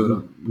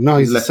 Maturo? No,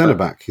 he's a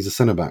centre-back. He's a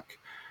centre-back.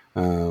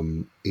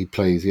 He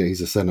plays, he's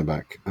a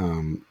centre-back.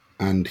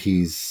 And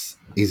he's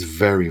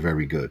very,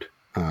 very good.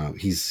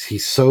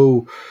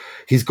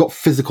 He's got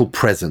physical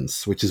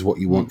presence, which is what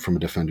you want from a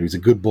defender. He's a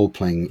good ball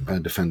playing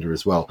defender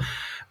as well.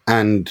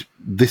 And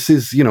this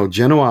is,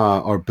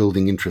 Genoa are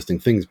building interesting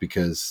things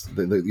because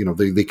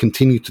they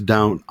continue to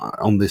down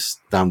this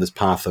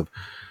path of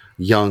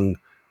young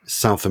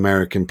South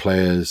American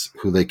players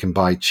who they can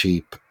buy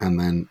cheap and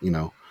then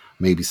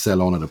maybe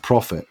sell on at a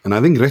profit. And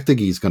I think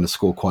Retegui is going to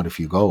score quite a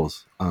few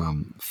goals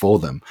for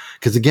them,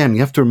 because again,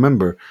 you have to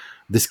remember,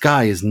 this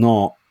guy is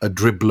not a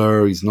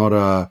dribbler. He's not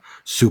a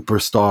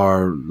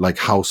superstar, like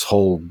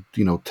household,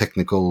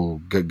 technical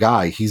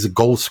guy. He's a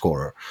goal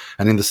scorer.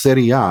 And in the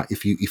Serie A,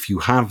 if you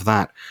have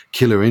that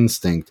killer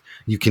instinct,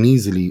 you can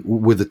easily,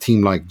 with a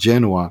team like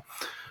Genoa,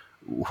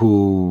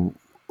 who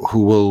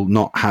will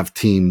not have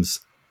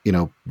teams,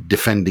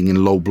 defending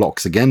in low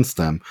blocks against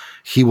them,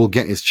 he will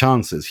get his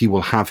chances. He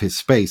will have his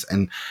space.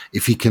 And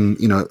if he can,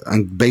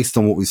 and based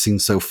on what we've seen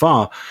so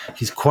far,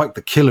 he's quite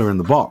the killer in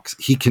the box.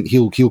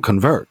 He'll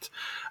convert.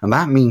 And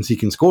that means he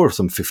can score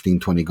some 15,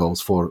 20 goals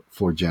for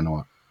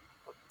Genoa.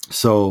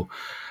 So,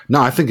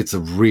 no, I think it's a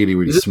really,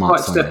 really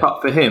smart quite step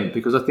up for him,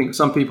 because I think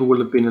some people will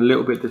have been a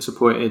little bit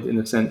disappointed in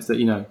the sense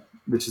that,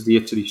 this is the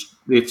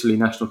Italy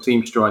national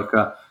team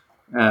striker.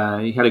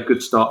 He had a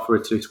good start for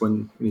Italy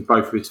in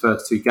both of his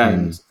first two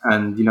games,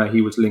 and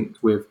he was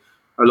linked with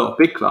a lot of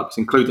big clubs,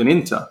 including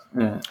Inter,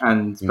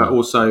 but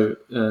also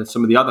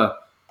some of the other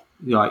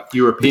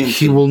European.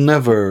 He will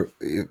never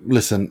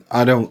listen.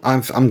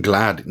 I'm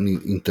glad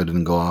Inter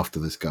didn't go after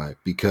this guy,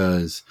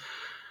 because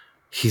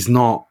he's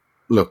not.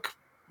 Look,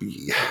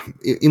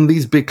 in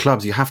these big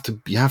clubs, you have to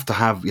be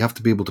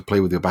able to play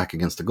with your back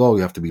against the goal.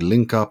 You have to be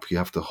link up. You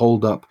have to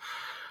hold up.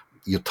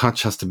 Your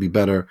touch has to be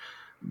better.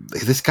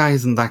 This guy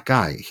isn't that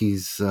guy.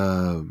 He's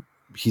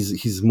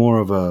more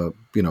of a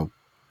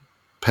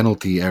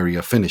penalty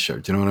area finisher.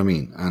 Do you know what I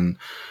mean? And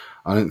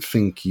I don't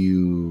think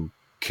you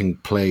can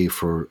play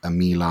for a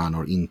Milan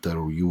or Inter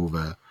or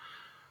Juve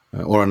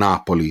or a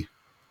Napoli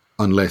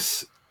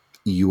unless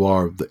you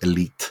are the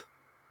elite.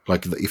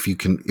 Like if you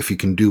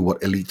can do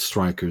what elite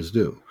strikers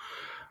do.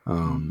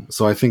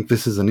 So I think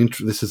this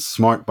is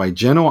smart by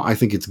Genoa. I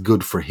think it's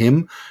good for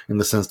him in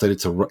the sense that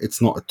it's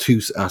not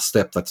a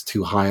step that's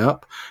too high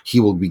up. He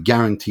will be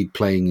guaranteed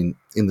playing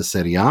in the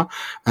Serie A,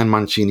 and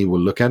Mancini will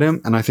look at him,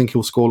 and I think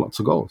he'll score lots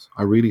of goals.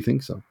 I really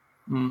think so.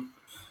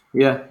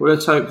 Yeah, well,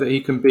 let's hope that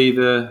he can be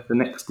the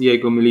next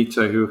Diego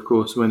Milito, who, of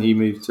course, when he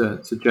moved to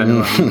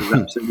Genoa, he was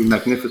absolutely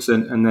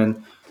magnificent, and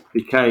then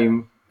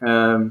became. We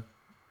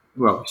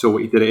saw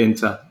what he did at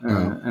Inter,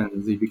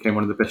 and he became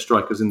one of the best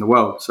strikers in the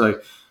world.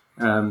 So.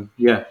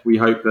 We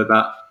hope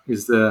that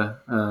is a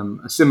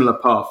similar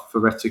path for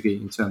Retegui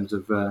in terms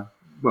of,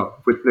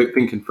 we're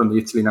thinking from the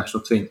Italy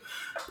national team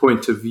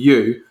point of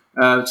view.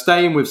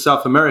 Staying with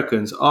South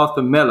Americans,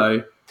 Arthur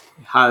Melo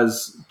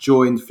has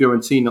joined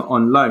Fiorentina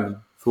on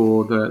loan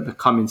for the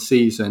coming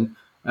season.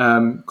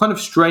 Kind of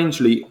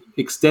strangely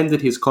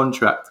extended his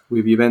contract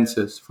with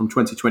Juventus from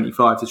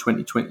 2025 to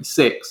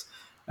 2026,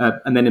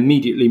 and then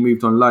immediately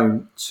moved on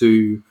loan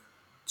to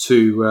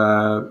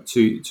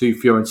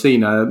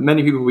Fiorentina.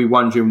 Many people will be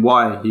wondering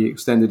why he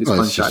extended his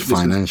contract. It's just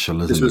financial,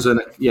 this was an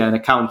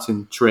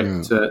accounting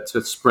trick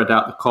to spread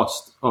out the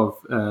cost of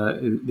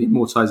the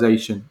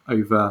amortization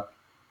over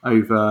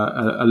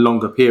a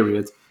longer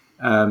period.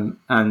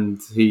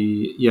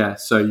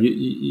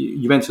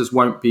 Juventus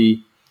won't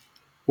be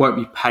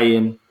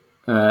paying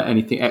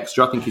anything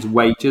extra. I think his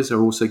wages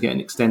are also getting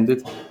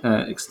extended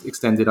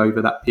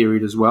over that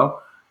period as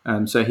well.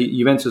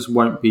 Juventus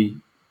won't be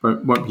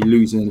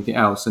losing anything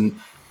else, and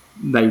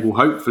they will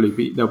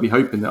they'll be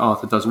hoping that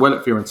Arthur does well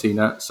at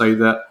Fiorentina so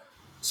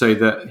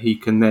that he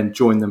can then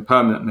join them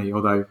permanently.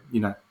 Although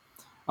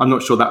I'm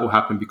not sure that will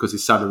happen because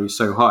his salary is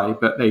so high.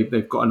 But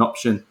they've got an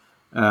option,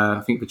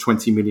 I think, for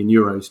 20 million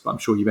euros. But I'm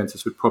sure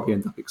Juventus would probably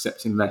end up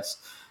accepting less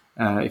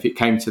if it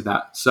came to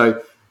that.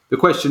 So the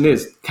question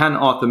is, can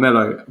Arthur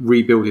Melo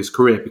rebuild his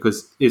career?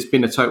 Because it's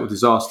been a total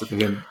disaster for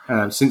him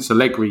since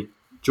Allegri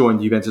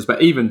joined Juventus,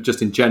 but even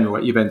just in general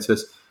at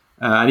Juventus.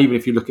 And even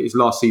if you look at his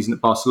last season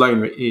at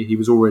Barcelona, he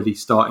was already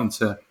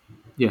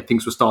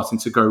things were starting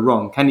to go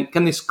wrong.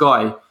 Can this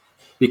guy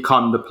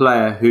become the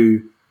player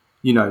who,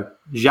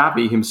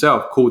 Xavi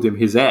himself called him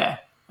his heir?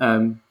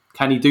 Can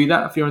he do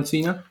that at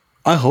Fiorentina?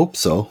 I hope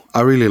so.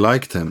 I really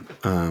liked him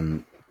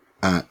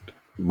at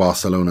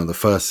Barcelona the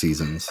first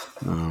seasons.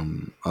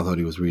 I thought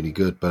he was really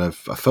good, but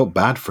I felt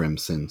bad for him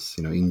since,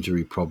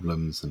 injury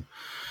problems and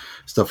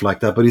stuff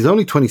like that. But he's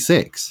only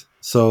 26,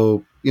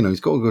 so he's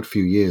got a good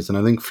few years, and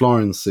I think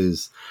Florence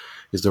is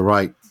the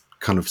right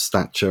kind of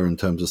stature in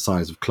terms of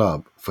size of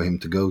club for him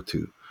to go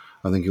to.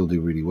 I think he'll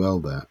do really well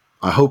there.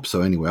 I hope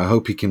so. Anyway, I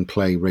hope he can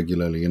play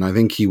regularly, and I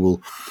think he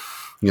will.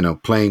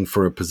 Playing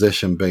for a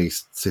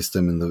possession-based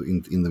system in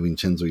the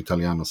Vincenzo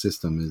Italiano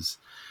system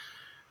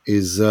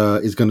is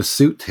going to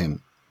suit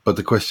him. But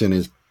the question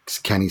is,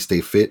 can he stay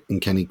fit and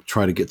can he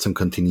try to get some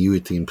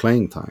continuity in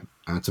playing time?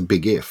 And it's a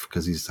big if,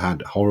 because he's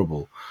had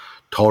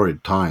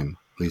torrid time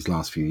these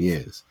last few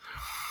years.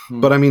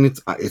 But I mean,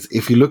 it's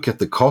if you look at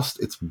the cost,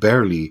 it's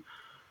barely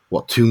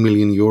 €2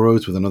 million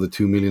with another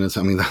 2 million or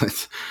something.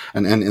 That's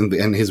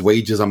and his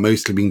wages are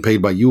mostly being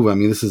paid by Juve. I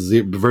mean, this is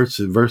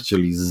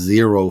virtually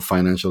zero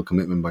financial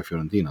commitment by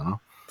Fiorentina. No?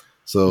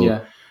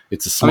 So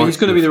it's a smart. He's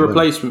going to be the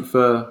replacement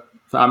for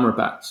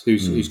Amrabat,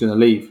 who's going to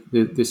leave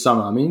this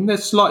summer. I mean, they're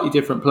slightly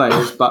different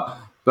players, but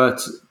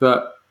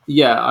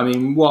yeah. I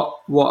mean, what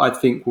I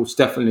think will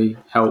definitely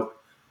help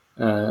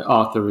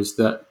Arthur is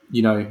that,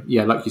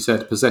 like you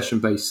said,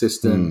 possession-based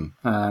system.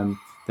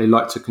 They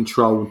like to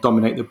control and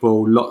dominate the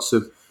ball. Lots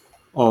of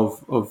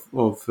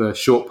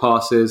short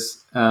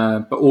passes,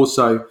 but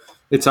also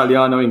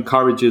Italiano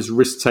encourages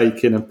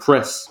risk-taking and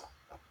press,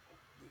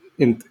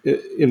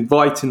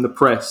 inviting the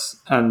press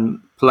and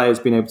players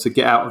being able to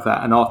get out of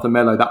that. And Arthur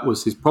Melo, that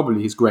was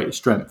probably his greatest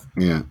strength.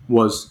 Yeah,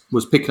 was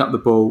picking up the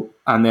ball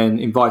and then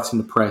inviting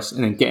the press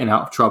and then getting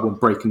out of trouble and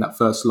breaking that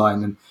first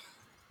line. And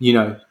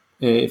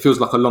it feels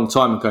like a long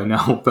time ago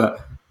now,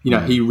 but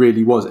he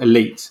really was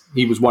elite.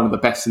 He was one of the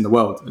best in the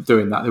world at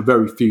doing that. There were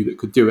very few that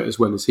could do it as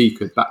well as he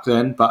could back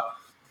then. But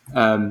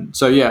I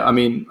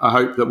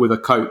hope that with a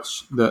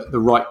coach, the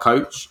right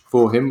coach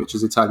for him, which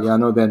is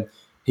Italiano, then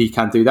he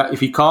can do that. If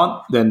he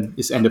can't, then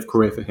it's end of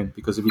career for him.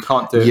 Because if he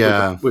can't do it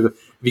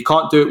if he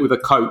can't do it with a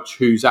coach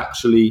who's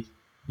actually,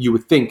 you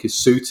would think, is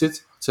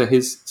suited to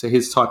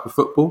his type of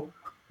football,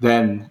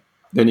 then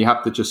you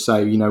have to just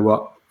say, you know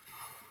what,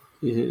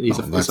 he's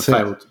a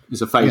failure,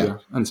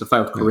 and it's a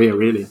failed career,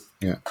 really.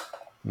 Yeah.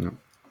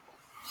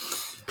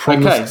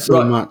 Promised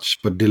much,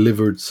 but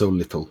delivered so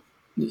little.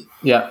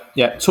 Yeah.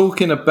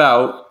 Talking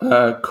about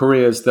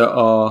careers that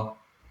are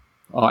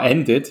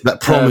ended, that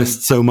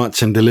promised so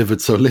much and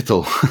delivered so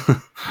little.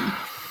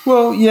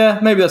 Well, yeah,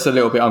 maybe that's a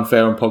little bit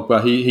unfair on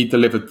Pogba. He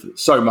delivered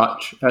so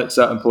much at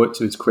certain points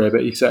of his career,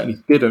 but he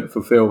certainly didn't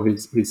fulfil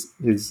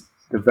the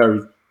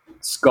very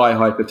sky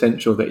high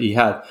potential that he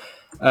had.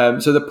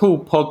 So the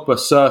Paul Pogba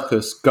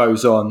circus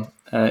goes on.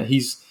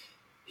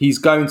 He's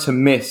going to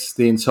miss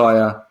the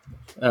entire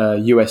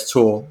US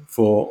tour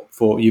for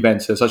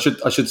Juventus. I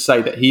should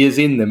say that he is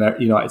in the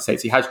United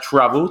States. He has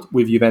travelled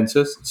with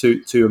Juventus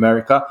to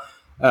America.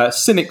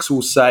 Cynics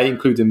will say,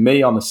 including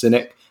me, I'm a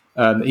cynic,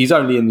 he's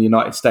only in the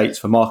United States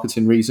for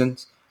marketing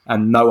reasons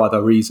and no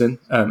other reason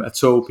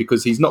at all,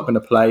 because he's not going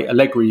to play.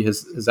 Allegri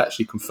has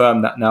actually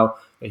confirmed that now,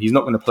 that he's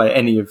not going to play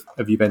any of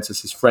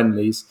Juventus's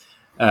friendlies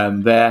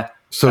there.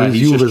 So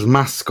he's Juve's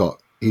mascot.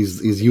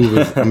 He's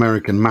Juve's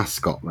American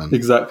mascot then.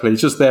 Exactly.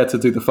 He's just there to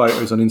do the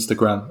photos on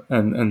Instagram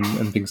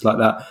and things like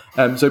that.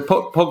 So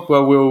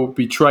Pogba will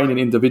be training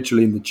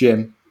individually in the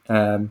gym,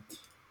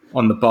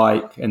 on the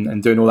bike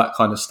and doing all that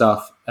kind of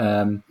stuff.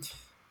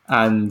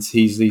 And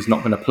he's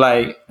not going to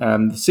play.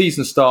 The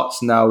season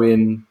starts now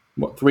in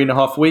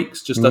 3.5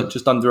 weeks,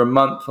 just under a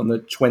month, on the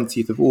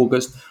 20th of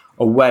August,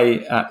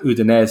 away at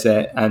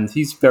Udinese, and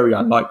he's very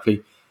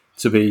unlikely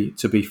to be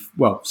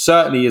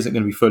certainly isn't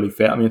going to be fully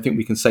fit. I mean, I think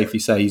we can safely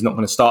say he's not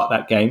going to start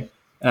that game.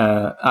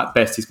 At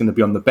best, he's going to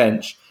be on the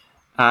bench,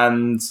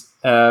 and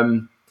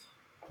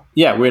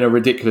we're in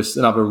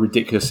another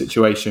ridiculous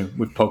situation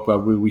with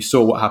Pogba. We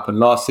saw what happened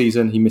last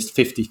season. He missed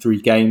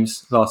 53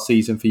 games last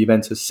season for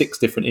Juventus, 6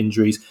 different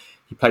injuries.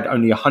 He played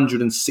only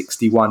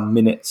 161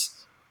 minutes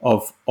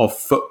of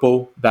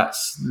football.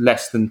 That's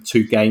less than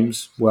 2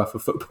 games worth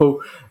of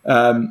football.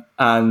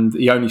 And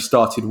he only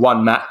started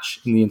 1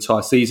 match in the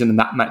entire season, and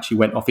that match he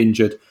went off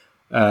injured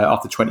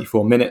after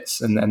 24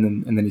 minutes, and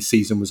then his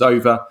season was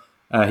over.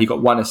 He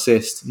got 1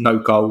 assist, no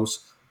goals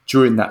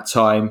during that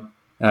time.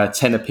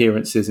 10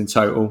 appearances in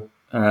total.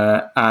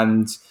 The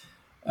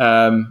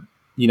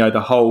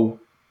whole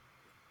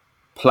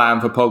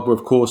plan for Pogba,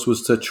 of course,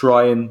 was to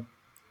try and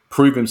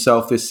prove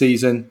himself this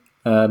season,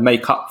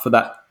 make up for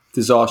that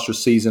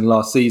disastrous season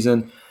last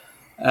season.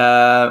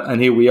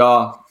 And here we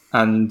are.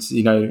 And,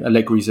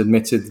 Allegri's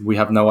admitted we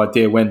have no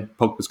idea when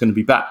Pogba's going to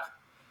be back.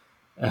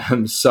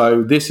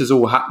 So this is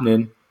all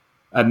happening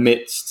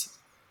amidst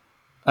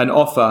an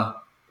offer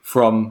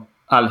from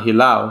Al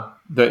Hilal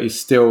that is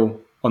still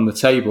on the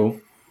table.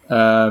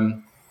 I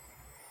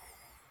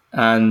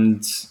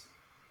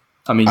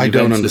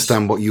don't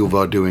understand what Juve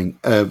are doing.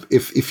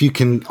 If you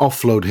can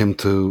offload him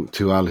to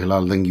Al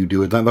Hilal, then you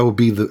do it. That would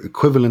be the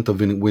equivalent of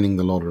winning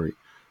the lottery.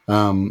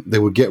 They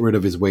would get rid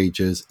of his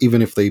wages.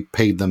 Even if they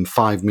paid them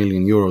 €5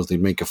 million,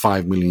 they'd make a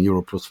 €5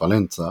 million plus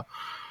Valenza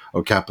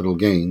or capital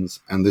gains,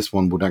 and this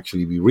one would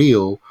actually be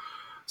real.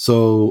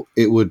 So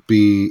it would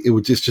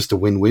just a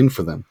win-win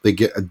for them. They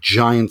get a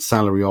giant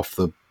salary off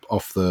the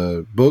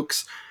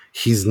books.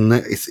 He's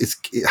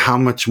how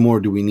much more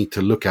do we need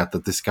to look at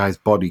that this guy's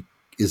body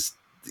is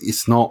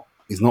not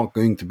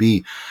going to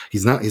be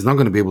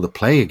able to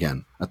play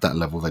again at that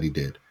level that he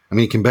did. I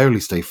mean, he can barely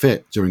stay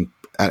fit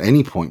at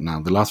any point now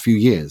the last few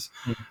years.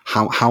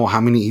 How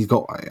many he's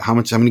got, how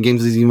many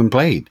games has he even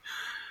played?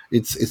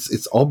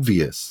 It's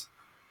obvious,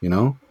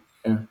 Yeah.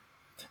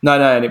 No,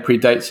 and it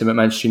predates him at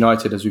Manchester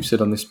United, as we've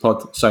said on this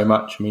pod so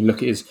much. I mean, look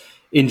at his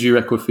injury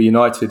record for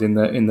United in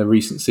the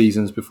recent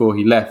seasons before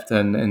he left,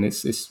 and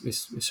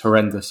it's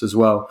horrendous as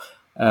well.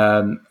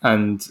 I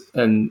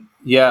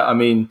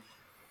mean,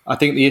 I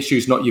think the issue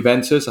is not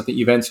Juventus. I think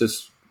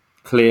Juventus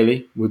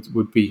clearly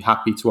would be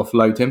happy to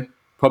offload him.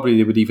 Probably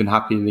they would even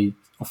happily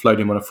offload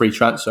him on a free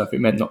transfer if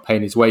it meant not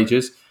paying his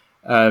wages.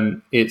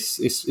 It's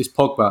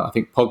Pogba. I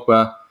think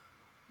Pogba,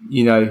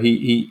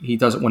 he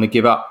doesn't want to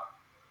give up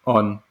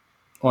on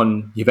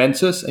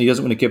Juventus, and he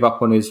doesn't want to give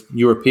up on his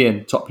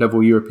top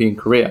level European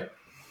career.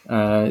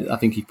 I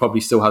think he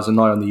probably still has an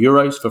eye on the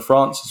Euros for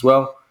France as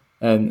well,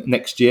 and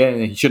next year,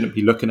 and he shouldn't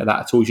be looking at that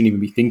at all. He shouldn't even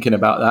be thinking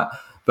about that.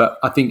 But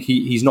I think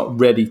he's not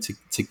ready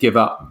to give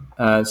up.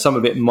 Some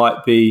of it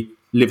might be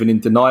living in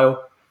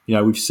denial.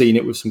 We've seen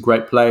it with some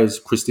great players,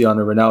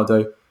 Cristiano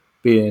Ronaldo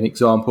being an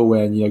example,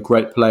 when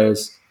great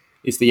players,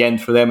 it's the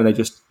end for them and they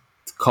just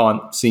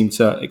can't seem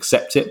to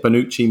accept it.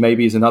 Bonucci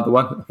maybe is another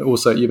one,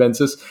 also at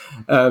Juventus.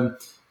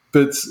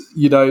 But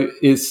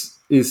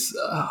is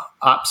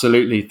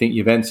absolutely think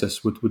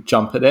Juventus would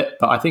jump at it.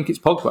 But I think it's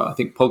Pogba. I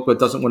think Pogba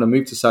doesn't want to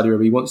move to Saudi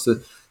Arabia. He wants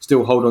to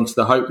still hold on to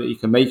the hope that he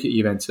can make it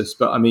Juventus.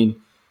 But I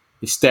mean,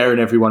 it's staring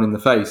everyone in the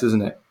face,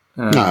 isn't it?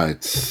 No,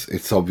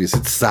 it's obvious.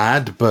 It's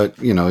sad, but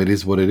it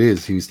is what it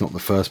is. He's not the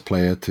first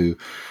player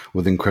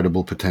with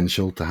incredible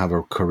potential to have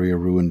a career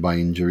ruined by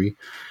injury,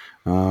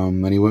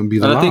 and he won't be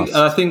the last.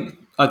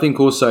 I think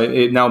also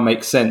it now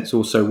makes sense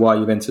also why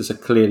Juventus are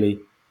clearly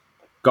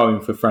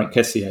going for Franck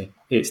Kessié.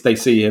 They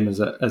see him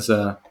as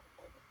a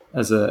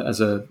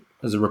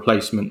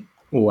replacement,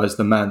 or as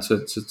the man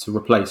to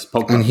replace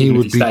Pogba. And he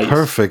would be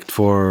perfect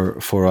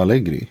for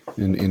Allegri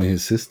in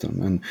his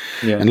system.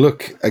 And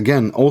look,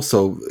 again,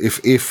 also,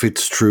 if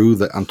it's true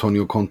that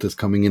Antonio Conte is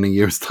coming in a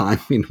year's time,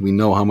 we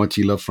know how much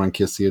he loves Franck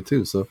Kessié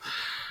too. So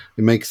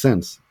it makes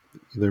sense.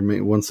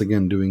 They're once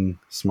again doing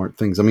smart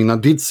things. I mean, I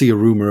did see a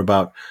rumor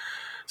about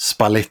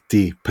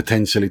Spalletti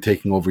potentially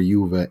taking over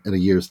Juve in a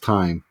year's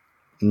time.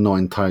 Not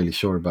entirely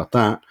sure about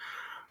that,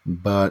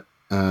 but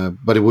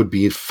it would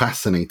be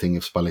fascinating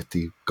if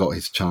Spalletti got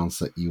his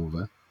chance at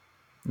Juve.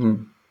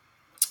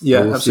 Yeah,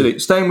 absolutely.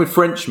 Staying with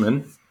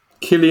Frenchmen,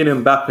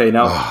 Kylian Mbappe.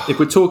 Now, if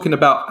we're talking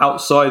about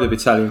outside of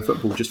Italian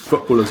football, just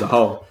football as a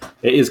whole,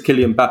 it is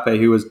Kylian Mbappe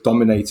who has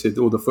dominated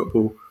all the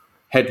football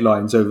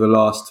headlines over the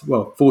last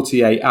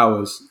 48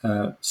 hours,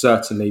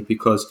 certainly,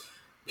 because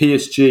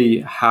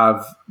PSG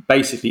have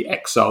basically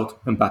exiled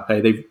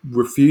Mbappe. They've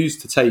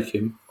refused to take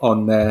him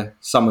on their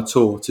summer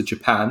tour to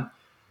Japan.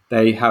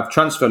 They have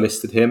transfer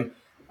listed him,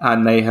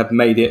 and they have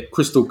made it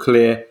crystal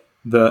clear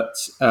that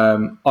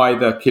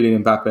either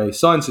Kylian Mbappe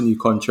signs a new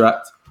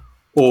contract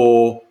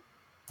or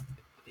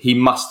he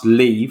must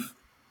leave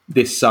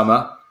this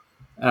summer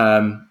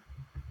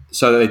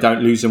so that they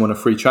don't lose him on a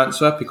free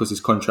transfer, because his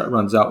contract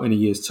runs out in a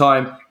year's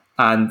time.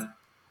 And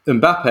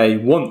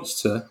Mbappe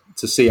wants to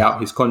see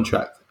out his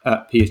contract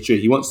at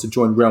PSG. He wants to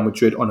join Real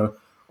Madrid on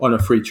a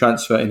free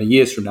transfer in a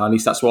year's from now. At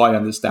least that's what I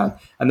understand.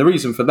 And the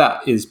reason for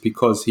that is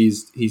because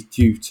he's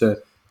due to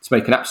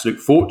make an absolute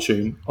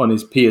fortune on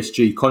his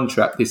PSG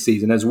contract this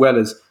season, as well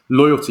as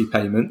loyalty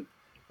payment,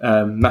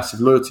 massive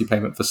loyalty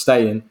payment for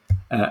staying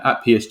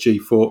at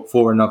PSG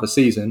for another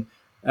season.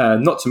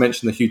 Not to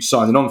mention the huge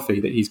signing-on fee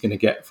that he's going to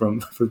get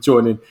from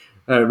joining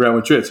Real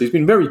Madrid. So he's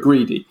been very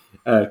greedy,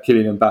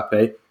 Kylian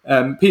Mbappe.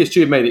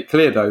 PSG have made it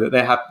clear though that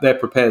they're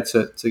prepared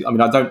to. I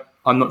mean,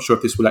 I'm not sure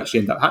if this will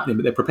actually end up happening,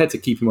 but they're prepared to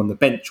keep him on the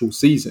bench all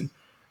season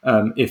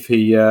if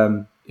he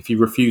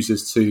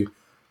refuses to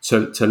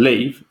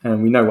leave.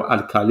 And we know what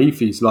Al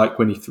Khalifi is like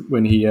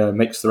when he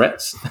makes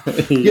threats. But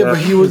he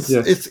was.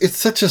 Yeah. It's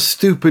such a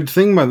stupid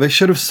thing, man. They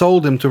should have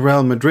sold him to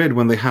Real Madrid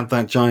when they had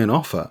that giant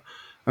offer.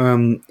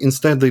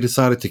 Instead, they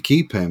decided to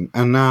keep him,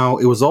 and now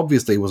it was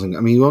obvious that he wasn't.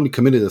 I mean, he only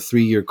committed a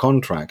 3-year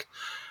contract,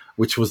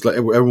 which was like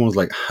everyone was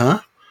like,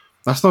 "Huh?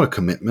 That's not a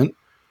commitment."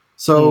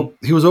 So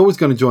he was always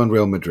going to join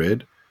Real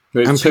Madrid.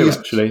 It was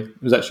actually.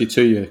 It was actually a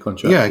 2-year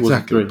contract. Yeah,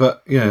 exactly.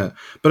 But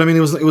but I mean,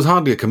 it was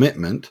hardly a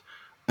commitment,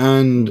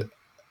 and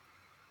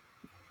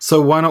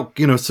so why not?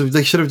 So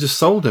they should have just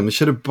sold him. They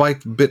should have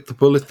bit the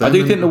bullet. Then. I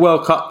do think the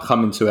World Cup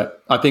come into it.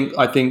 I think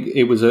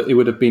it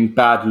would have been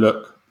bad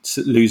luck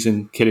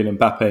losing Kylian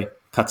Mbappe.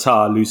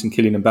 Qatar losing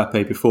Kylian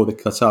Mbappe before the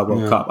Qatar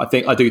World Cup. I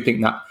do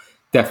think that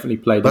definitely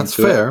played into it.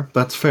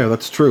 That's fair.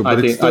 That's true. But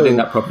I think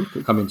that probably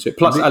could come into it.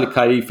 Plus, Al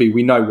Khalifi,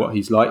 we know what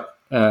he's like.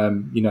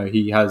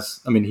 He has.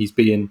 I mean, he's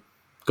been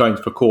going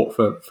for court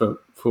for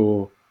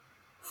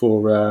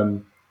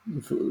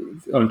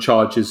on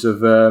charges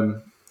of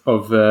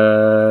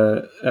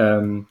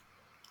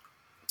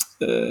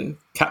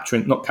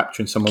not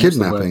capturing someone,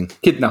 kidnapping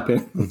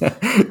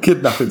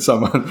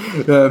someone.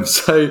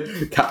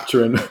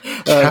 Capturing,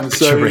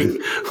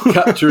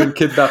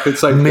 kidnapping,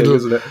 same thing,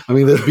 isn't it? I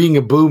mean, there's being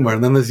a boomer,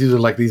 and then there's usually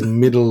like these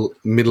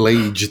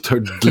middle-aged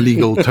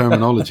legal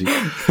terminology.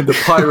 The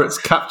pirates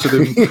captured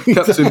him.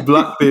 Captain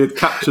Blackbeard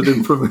captured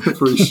him for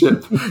his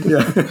ship.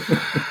 Yeah.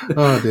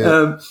 Oh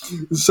dear.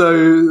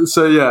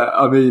 So yeah.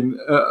 I mean,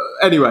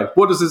 anyway,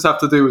 what does this have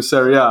to do with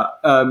Serie A?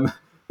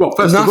 Well,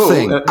 first of all,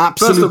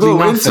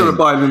 Inter are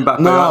buying Mbappe.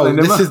 No,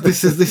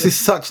 this is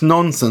such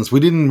nonsense. We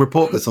didn't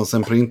report this on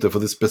Sempre Inter for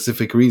this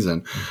specific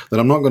reason, that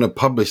I'm not going to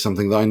publish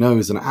something that I know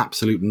is an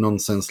absolute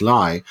nonsense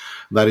lie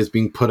that is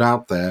being put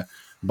out there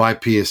by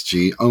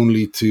PSG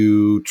only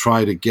to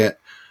try to get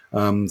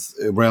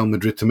Real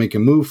Madrid to make a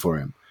move for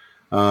him.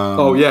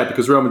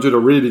 Because Real Madrid are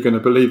really going to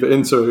believe it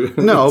into.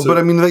 No, but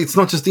I mean, it's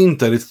not just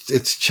Inter.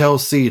 It's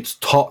Chelsea, it's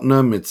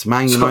Tottenham, it's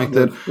Man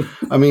United.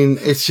 I mean,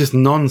 it's just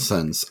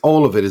nonsense.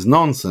 All of it is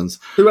nonsense.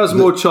 Who has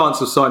more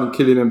chance of signing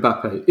Kylian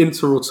Mbappe,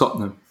 Inter or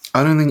Tottenham?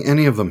 I don't think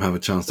any of them have a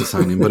chance to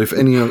sign him. But if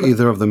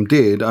either of them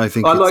did, I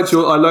think I liked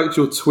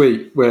your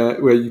tweet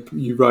where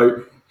you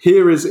wrote,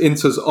 "Here is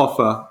Inter's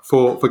offer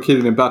for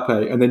Kylian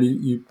Mbappe," and then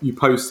you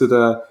posted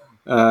the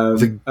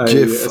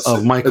GIF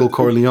of Michael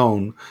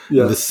Corleone,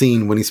 the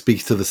scene when he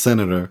speaks to the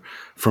senator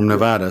from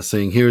Nevada,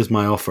 saying, "Here's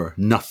my offer,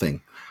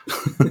 nothing,"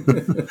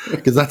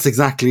 because that's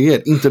exactly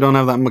it. Inter don't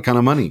have that kind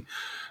of money,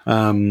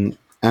 and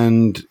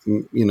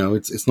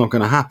it's not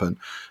going to happen.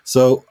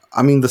 So,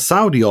 I mean, the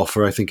Saudi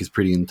offer I think is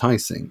pretty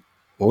enticing.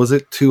 What was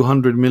it?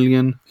 200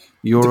 million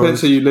euros.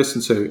 Depends who you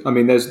listen to. I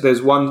mean, there's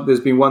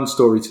been one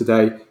story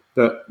today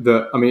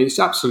that I mean, it's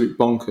absolute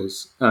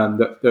bonkers.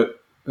 That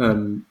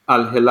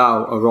Al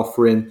Hilal are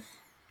offering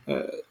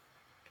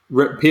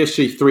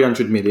PSG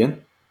 300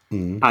 million,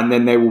 and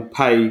then they will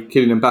pay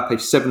Kylian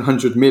Mbappe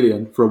 700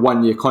 million for a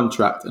 1-year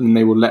contract, and then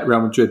they will let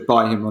Real Madrid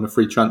buy him on a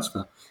free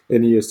transfer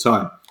in a year's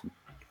time.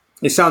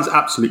 It sounds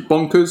absolute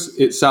bonkers.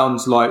 It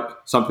sounds like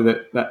something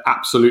that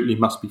absolutely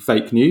must be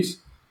fake news,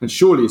 and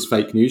surely it's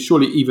fake news.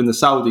 Surely even the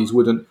Saudis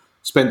wouldn't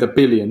spend $1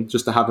 billion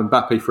just to have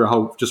Mbappe for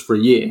a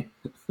year.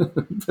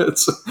 But,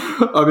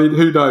 I mean,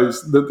 who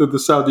knows? The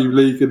Saudi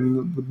league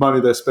and the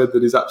money they're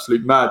spending is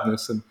absolute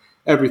madness, and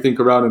everything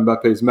around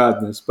Mbappe is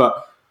madness.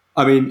 But,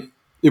 I mean,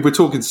 if we're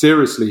talking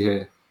seriously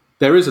here,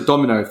 there is a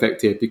domino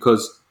effect here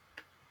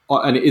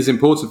and it is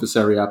important for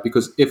Serie A,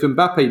 because if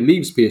Mbappe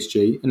leaves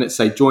PSG and let's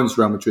say joins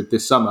Real Madrid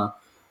this summer,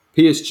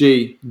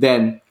 PSG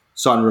then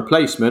sign a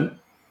replacement.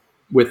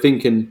 We're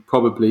thinking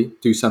probably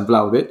Dusan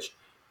Vlahovic.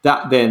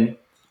 That then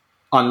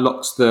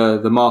unlocks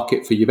the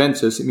market for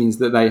Juventus. It means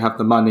that they have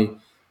the money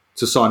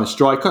to sign a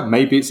striker.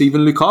 Maybe it's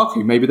even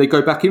Lukaku. Maybe they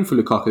go back in for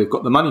Lukaku. They've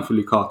got the money for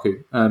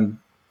Lukaku.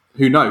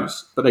 Who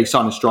knows? But they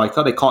sign a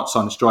striker. They can't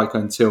sign a striker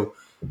until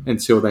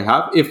they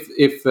have.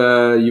 If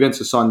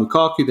Juventus sign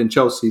Lukaku, then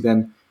Chelsea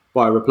then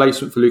buy a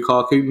replacement for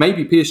Lukaku.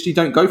 Maybe PSG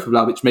don't go for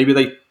Vlahovic. Maybe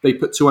they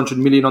put 200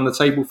 million on the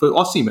table for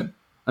Osimhen,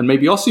 and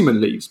maybe Osimhen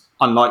leaves.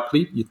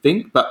 Unlikely, you'd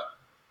think, but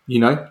De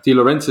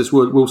Laurentiis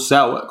will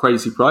sell at a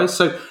crazy price.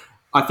 So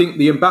I think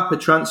the Mbappe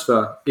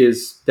transfer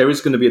there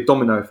is going to be a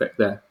domino effect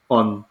there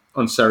on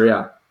Serie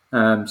A.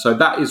 So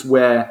that is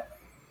where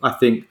I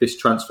think this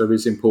transfer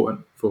is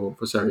important for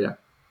Serie A.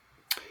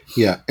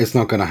 Yeah, it's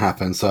not going to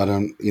happen. So I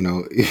don't,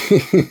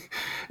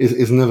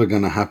 it's never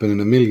going to happen in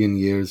a million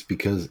years,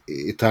 because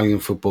Italian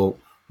football,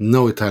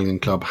 no Italian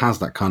club has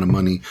that kind of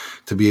money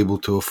to be able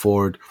to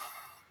afford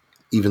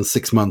even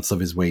 6 months of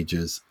his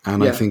wages.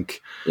 And I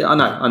think... Yeah, I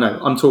know.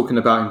 I'm talking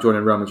about him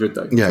joining Real Madrid,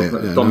 though.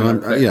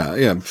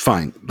 Yeah,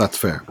 fine. That's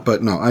fair.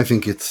 But no, I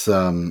think it's...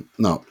 I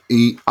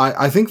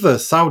think the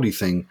Saudi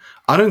thing,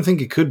 I don't think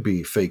it could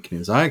be fake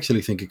news. I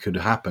actually think it could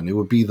happen. It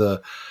would be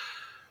the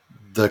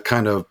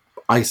kind of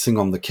icing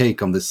on the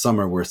cake on this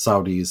summer where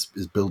Saudi is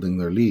building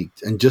their league,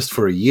 and just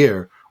for a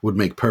year would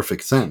make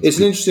perfect sense. It's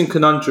an interesting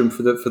conundrum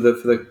for the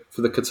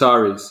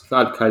Qataris, for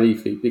Al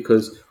Khalifi,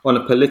 because on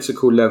a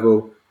political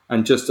level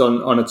and just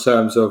on a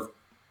terms of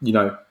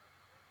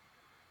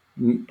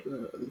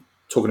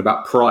talking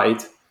about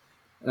pride,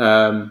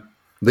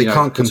 they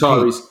can't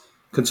compete.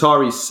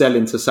 Qataris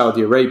selling to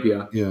Saudi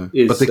Arabia,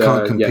 but they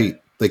can't compete.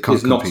 They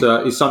can't compete.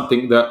 Is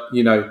something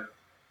that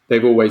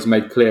they've always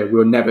made clear.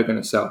 We're never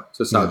going to sell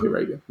to Saudi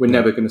Arabia. We're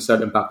never going to sell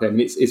Mbappe. I mean,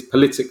 it's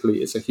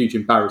politically, it's a huge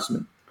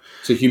embarrassment.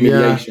 It's a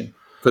humiliation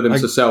for them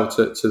to sell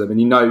to them.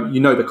 And you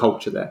know the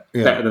culture there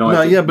better than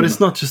I do. Yeah, but it's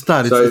not just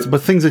that.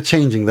 But things are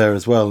changing there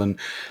as well, and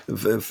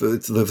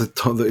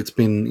it's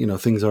been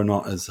things are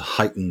not as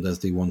heightened as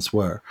they once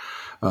were.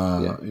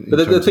 But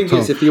the thing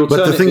is, if the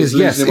alternative is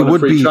yes, it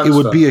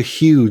would be a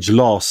huge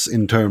loss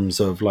in terms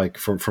of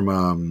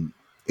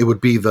it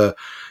would be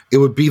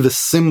the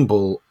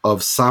symbol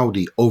of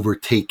Saudi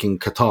overtaking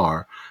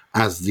Qatar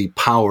as the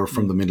power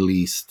from the Middle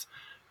East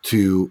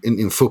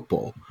in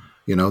football.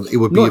 It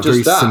would be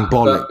very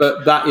symbolic.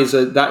 But that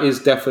is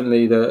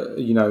definitely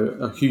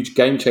a huge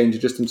game changer,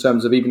 just in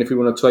terms of, even if you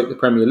want to take the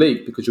Premier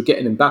League, because you're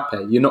getting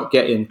Mbappe, you're not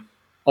getting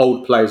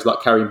old players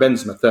like Karim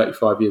Benzema,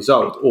 35 years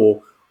old,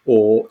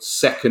 or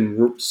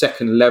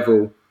second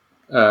level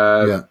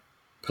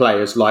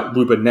players like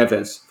Ruben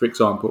Neves, for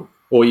example.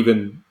 Or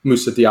even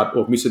Moussa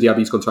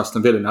Diaby's gone to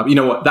Aston Villa now. But you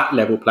know what? That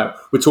level player.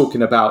 We're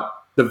talking about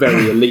the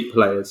very elite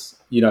players.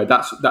 So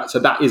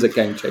that is a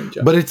game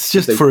changer. But it's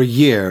just for a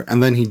year,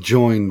 and then he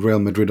joined Real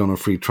Madrid on a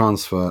free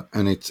transfer,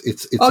 and it's.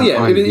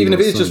 Even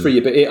if it is just for a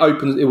year, but it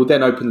will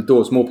then open the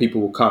doors. More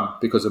people will come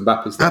because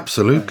Mbappe's there.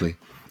 Absolutely,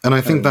 and I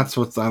think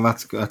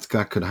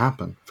that could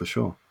happen for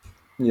sure.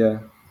 Yeah,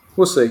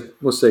 we'll see.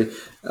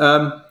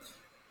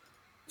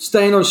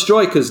 Staying on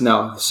strikers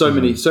now, so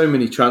many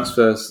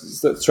transfer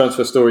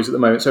stories at the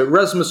moment. So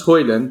Rasmus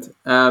Hojlund,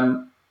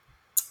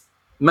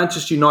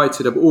 Manchester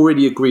United have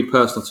already agreed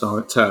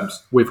personal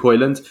terms with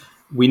Hojlund.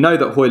 We know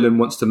that Hojlund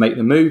wants to make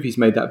the move. He's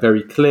made that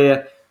very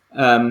clear.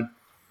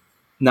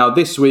 Now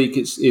this week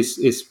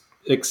it's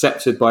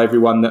accepted by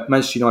everyone that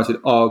Manchester United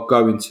are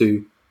going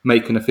to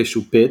make an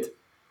official bid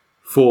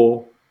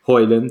for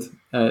Hojlund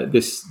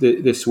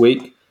this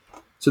week.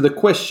 So the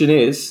question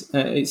is,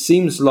 it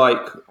seems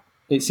like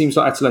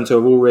Atalanta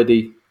have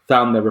already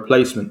found their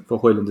replacement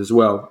for Hojlund as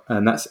well,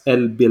 and that's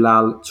El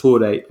Bilal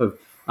Toure of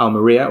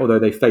Almeria, although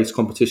they face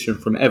competition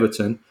from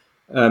Everton.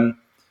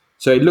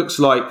 So it looks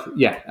like,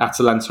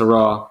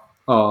 Atalanta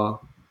are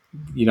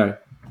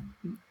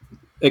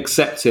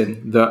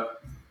accepting that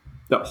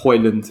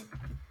Hojlund,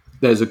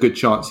 there's a good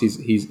chance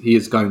he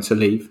is going to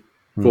leave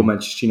for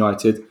Manchester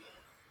United.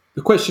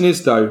 The question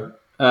is, though,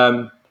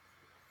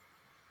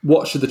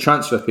 what should the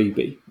transfer fee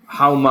be?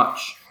 How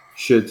much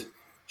should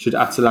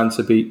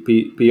Atalanta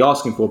be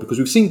asking for? Because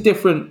we've seen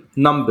different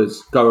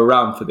numbers go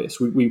around for this.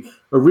 We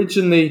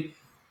originally,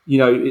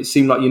 it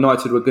seemed like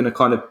United were going to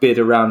kind of bid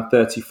around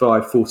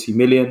 35, 40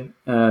 million.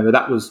 But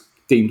that was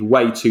deemed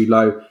way too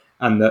low,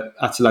 and that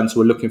Atalanta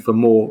were looking for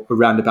more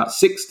around about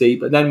 60.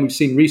 But then we've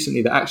seen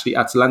recently that actually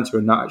Atalanta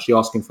are now actually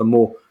asking for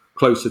more,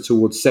 closer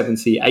towards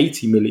 70,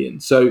 80 million.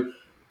 So,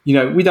 we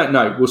don't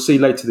know. We'll see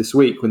later this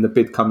week when the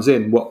bid comes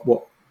in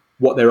what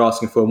they're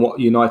asking for and what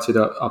United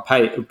are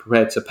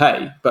prepared to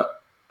pay.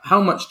 But how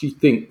much do you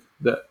think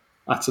that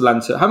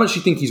Atalanta, how much do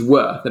you think he's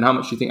worth, and how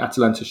much do you think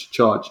Atalanta should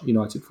charge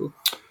United for?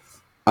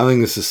 I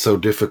think this is so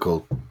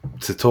difficult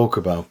to talk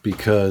about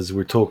because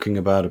we're talking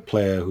about a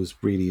player who's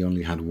really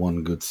only had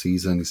one good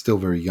season. He's still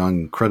very young,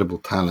 incredible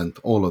talent.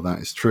 All of that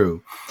is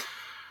true.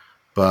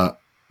 But,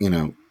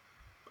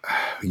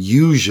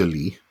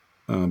 usually,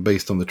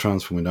 based on the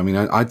transfer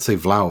window, I'd say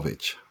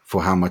Vlahovic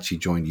for how much he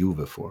joined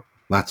Juve for.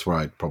 That's where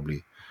I'd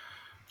probably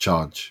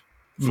charge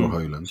for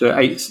Hojlund.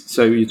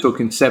 So you're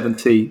talking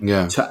 70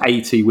 to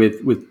 80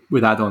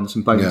 with add-ons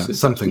and bonuses. Yeah,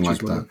 something like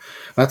that.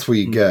 That's where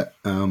you get...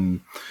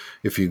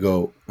 if you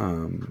go,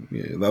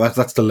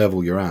 that's the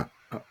level you're at.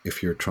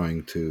 If you're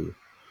trying to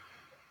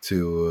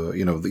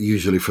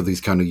usually for these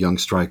kind of young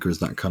strikers,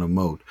 that kind of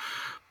mode.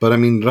 But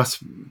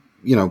that's,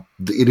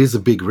 it is a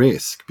big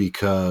risk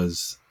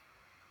because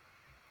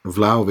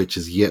Vlahovic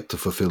is yet to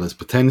fulfill his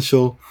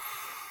potential.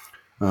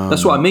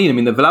 That's what I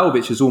mean. The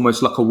Vlahovic is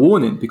almost like a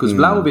warning because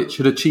Vlahovic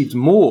had achieved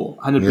more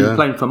and had been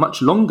playing for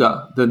much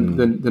longer than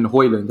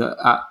Hojlund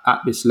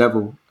at this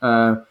level.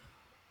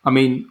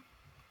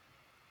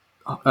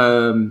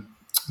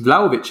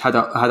 Vlahovic had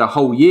a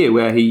whole year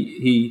where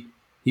he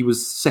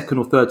was second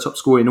or third top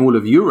scorer in all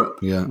of Europe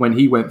when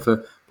he went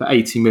for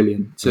 80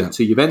 million to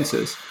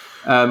Juventus.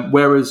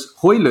 Whereas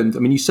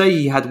Hojlund, you say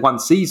he had one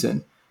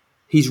season,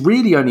 he's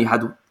really only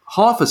had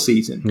half a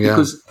season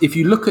because if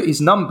you look at his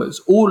numbers,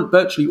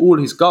 virtually all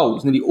his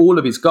goals, nearly all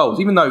of his goals,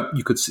 even though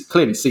you could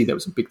clearly see there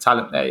was some big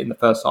talent there in the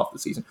first half of the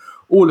season,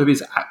 all of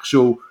his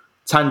actual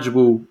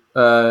tangible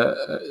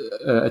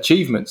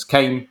achievements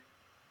came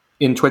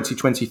in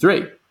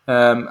 2023.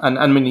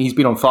 He's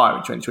been on fire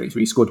in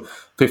 2023. He scored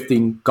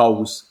 15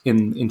 goals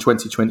in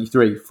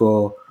 2023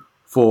 for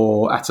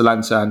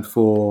Atalanta and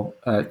for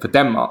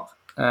Denmark.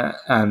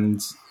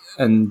 And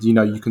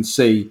you can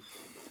see,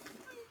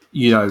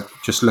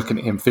 just looking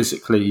at him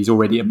physically, he's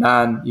already a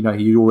man.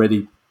 He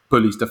already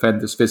bullies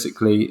defenders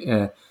physically,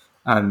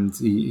 and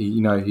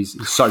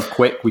he's so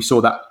quick. We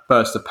saw that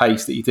burst of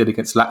pace that he did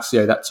against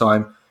Lazio that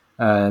time,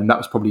 and that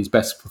was probably his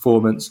best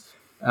performance.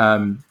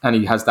 And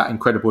he has that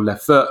incredible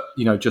left foot,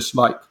 just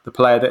like the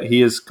player that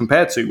he is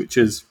compared to, which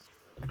is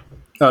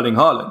Erling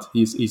Haaland.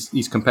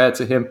 He's compared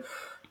to him.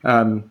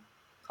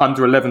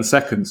 Under 11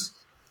 seconds,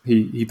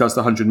 he does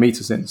the 100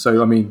 meters in. So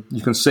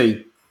you can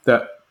see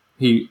that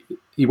he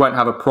won't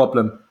have a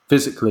problem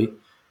physically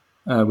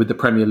with the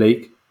Premier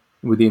League,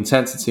 with the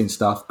intensity and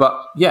stuff.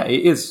 But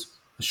it is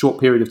a short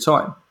period of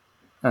time,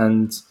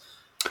 and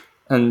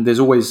there's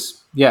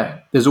always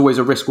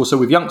a risk also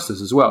with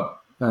youngsters as well.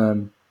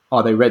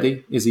 Are they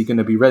ready? Is he going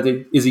to be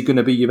ready? Is he going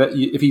to be,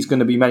 if he's going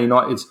to be Man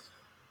United's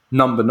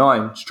number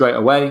 9 straight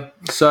away?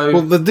 So,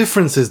 well, the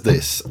difference is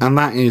this, and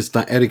that is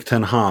that Erik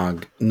ten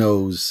Hag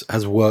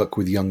has worked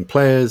with young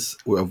players,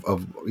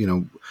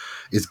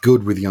 is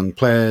good with young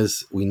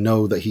players. We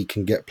know that he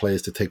can get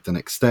players to take the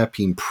next step.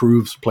 He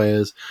improves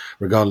players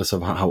regardless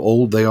of how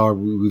old they are.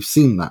 We've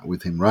seen that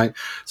with him, right?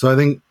 So I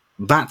think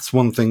that's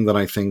one thing that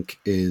I think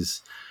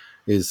is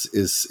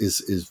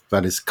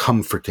that is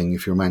comforting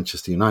if you're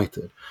Manchester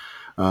United.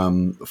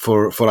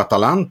 For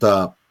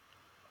Atalanta,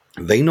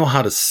 they know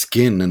how to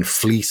skin and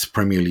fleece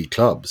Premier League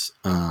clubs.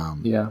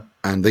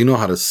 And they know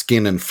how to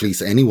skin and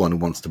fleece anyone who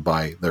wants to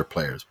buy their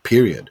players,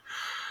 period.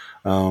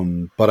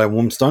 But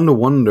I'm starting to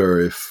wonder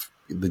if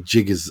the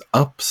jig is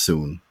up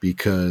soon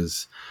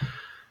because,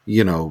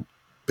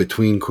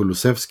 between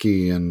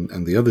Kulusevski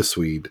and the other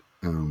Swede,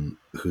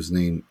 whose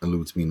name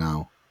eludes me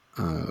now,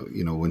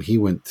 when he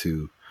went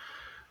to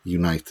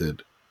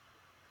United,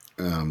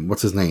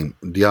 what's his name?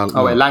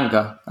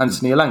 Elanga.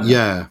 Anthony Elanga.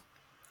 Yeah.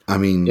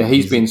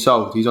 He's been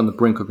sold. He's on the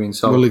brink of being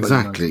sold. Well,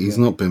 exactly. He's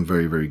not been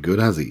very, very good,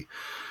 has he?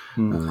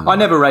 I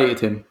never rated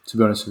him, to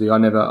be honest with you. I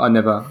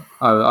never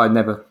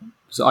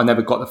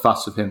got the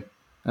fuss of him.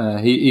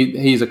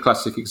 He's a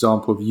classic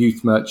example of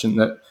youth merchant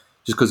that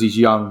just because he's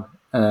young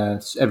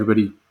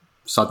everybody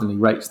suddenly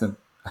rates them.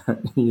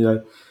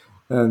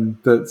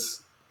 But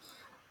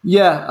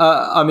yeah,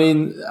 I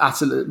mean,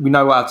 we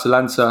know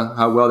Atalanta,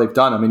 how well they've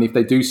done. I mean, if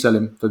they do sell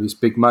him for this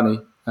big money,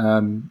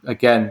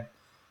 again,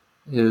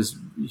 it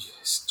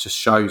just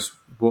shows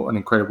what an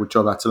incredible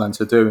job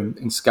Atalanta do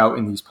in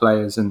scouting these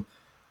players. And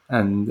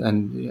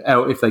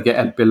if they get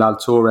El Bilal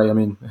Toure, I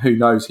mean, who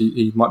knows?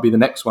 He might be the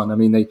next one. I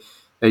mean,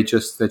 they're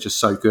just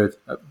so good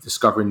at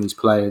discovering these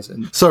players.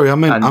 Sorry, I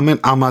meant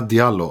Amad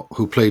Diallo,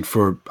 who played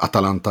for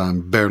Atalanta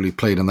and barely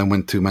played, and then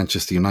went to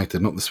Manchester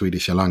United, not the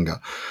Swedish Elanga.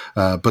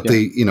 But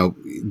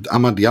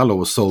Amad Diallo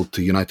was sold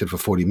to United for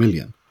 40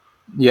 million.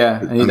 Yeah,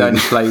 and he'd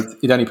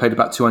only played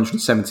about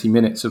 270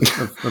 minutes of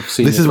senior This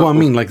is football. what I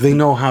mean. Like, they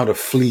know how to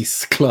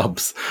fleece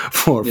clubs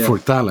for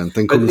talent.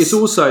 But it's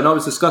also, and I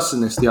was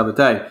discussing this the other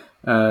day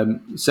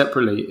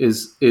separately,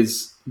 is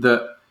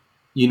that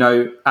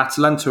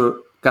Atalanta.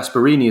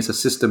 Gasparini is a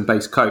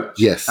system-based coach.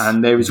 Yes,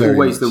 and there is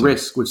always the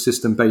risk with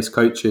system-based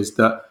coaches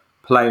that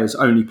players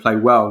only play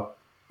well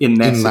in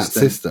their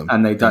system,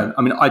 and they don't. Yeah.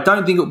 I mean, I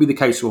don't think it will be the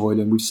case for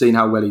Hojlund. We've seen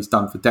how well he's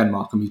done for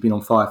Denmark, and he's been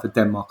on fire for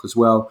Denmark as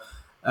well.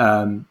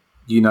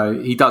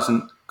 He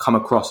doesn't come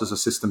across as a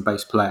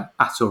system-based player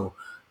at all.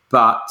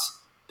 But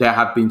there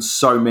have been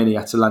so many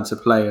Atalanta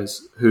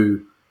players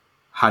who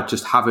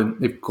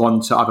they've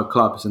gone to other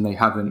clubs and they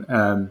haven't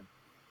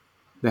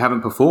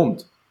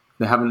performed.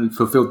 They haven't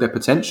fulfilled their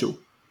potential.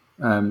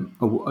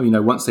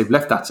 Once they've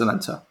left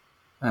Atalanta,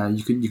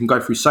 you can go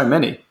through so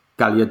many.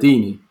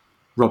 Gagliardini,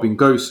 Robin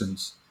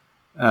Gosens.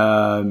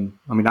 Amad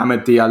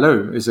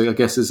Diallo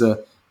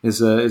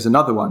is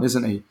another one,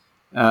 isn't he?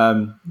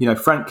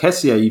 Frank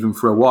Kessié even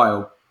for a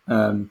while,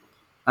 and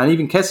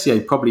even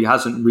Kessié probably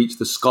hasn't reached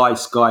the sky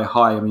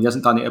high. I mean, he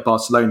hasn't done it at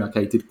Barcelona.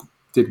 Okay,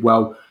 did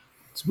well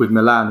with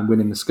Milan and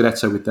winning the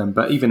Scudetto with them,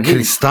 but even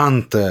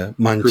Cristante,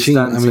 Mancini.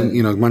 I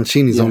mean,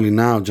 Mancini's only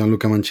now.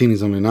 Gianluca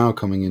Mancini's only now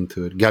coming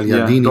into it.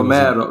 Gagliardini,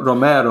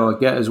 Romero, I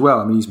get as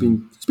well. I mean, he's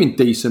been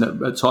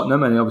decent at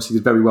Tottenham, and he obviously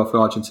did very well for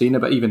Argentina.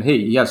 But even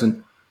he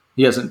hasn't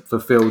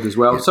fulfilled as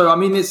well. Yeah. So I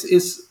mean, there's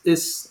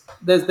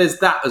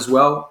that as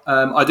well.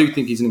 I do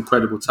think he's an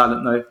incredible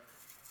talent, though,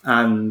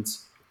 and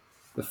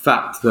the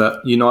fact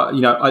that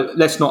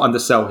let's not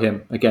undersell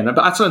him again.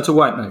 But Atalanta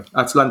won't know.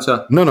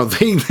 Atalanta, no,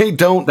 they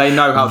don't. They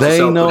know how. They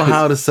know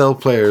how to sell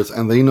players,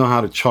 and they know how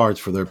to charge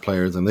for their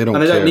players, and they don't.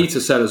 And they don't need to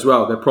sell as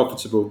well. They're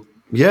profitable.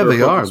 Yeah,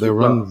 they are. They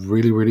run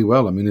really, really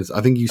well. I mean, I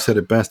think you said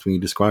it best when you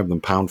described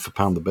them pound for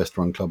pound the best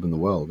run club in the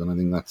world, and I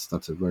think that's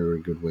a very,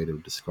 very good way to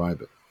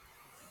describe it.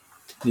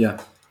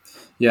 Yeah.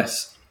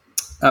 Yes.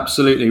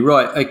 Absolutely.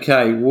 Right.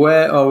 Okay.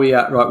 Where are we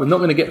at? Right. We're not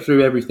going to get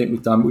through everything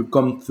we've done. We've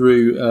gone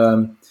through.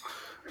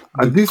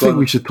 I do think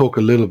we should talk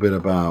a little bit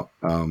about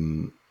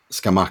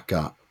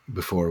Scamacca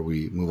before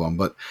we move on.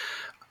 But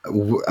I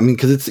mean,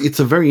 because it's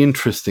a very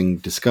interesting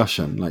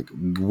discussion. Like,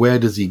 where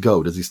does he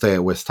go? Does he stay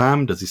at West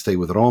Ham? Does he stay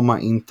with Roma,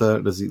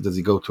 Inter? Does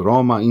he go to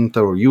Roma,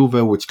 Inter, or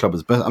Juve? Which club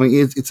is best? I mean,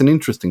 it's an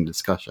interesting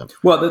discussion.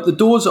 Well, the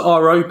doors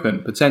are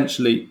open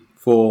potentially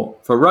for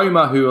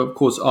Roma, who of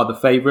course are the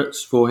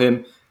favourites for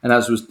him, and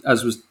as was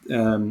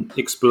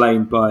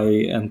explained by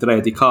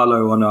Andrea Di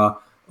Carlo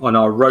on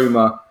our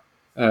Roma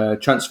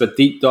transfer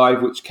deep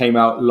dive, which came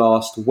out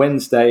last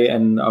Wednesday,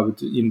 and I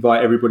would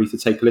invite everybody to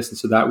take a listen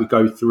to that. We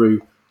go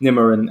through,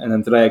 Nima and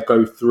Andrea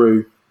go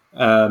through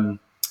the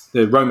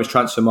Roma's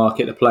transfer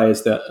market, the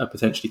players that are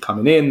potentially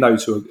coming in,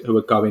 those who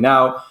are going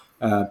out.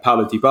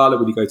 Paulo Dybala,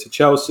 will he go to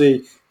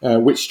Chelsea?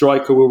 Which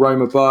striker will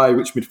Roma buy?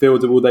 Which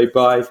midfielder will they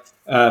buy?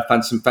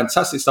 Some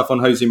fantastic stuff on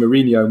Jose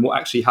Mourinho and what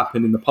actually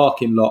happened in the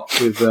parking lot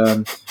with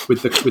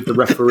the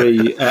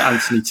referee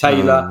Anthony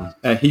Taylor.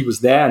 He was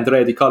there.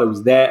 Andrea Di Carlo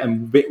was there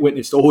and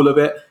witnessed all of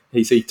it.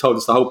 He told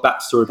us the whole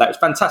backstory of that. It's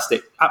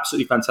fantastic,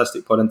 absolutely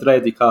fantastic pod. Andrea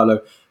Di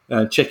Carlo,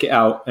 check it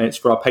out. It's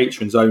for our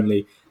patrons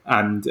only.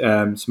 And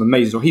some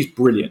amazing. He's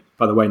brilliant,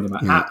 by the way,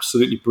 Nima.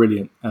 Absolutely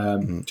brilliant.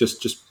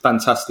 Just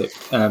fantastic.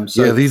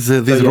 These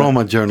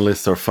Roma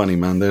journalists are funny,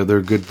 man.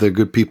 They're good. They're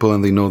good people,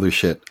 and they know their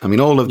shit. I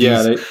mean, all of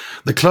these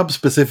the club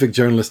specific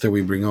journalists that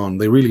we bring on,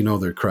 they really know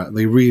their crap.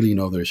 They really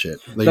know their shit.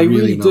 They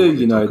really do.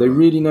 They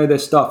really know their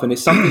stuff, and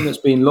it's something that's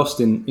been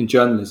lost in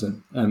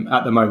journalism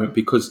at the moment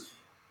because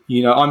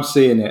I'm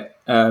seeing it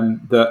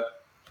that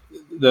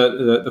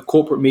the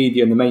corporate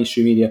media and the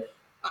mainstream media.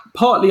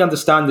 Partly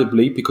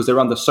understandably, because they're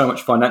under so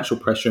much financial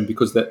pressure and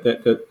because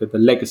the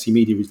legacy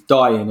media is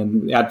dying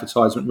and the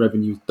advertisement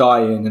revenue is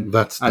dying and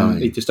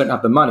they just don't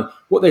have the money.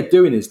 What they're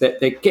doing is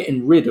they're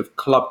getting rid of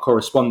club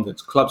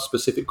correspondents,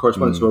 club-specific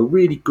correspondents who are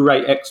really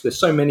great experts. There's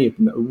so many of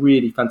them that are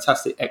really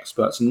fantastic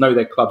experts and know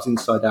their clubs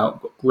inside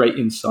out, got great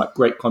insight,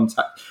 great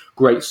contact,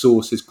 great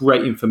sources,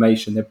 great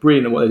information. They're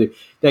brilliant at what they do.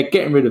 They're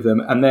getting rid of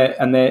them and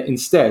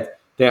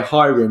they're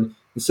hiring,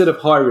 instead of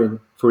hiring,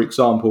 for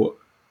example,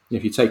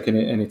 if you take an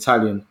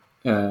Italian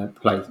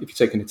place, if you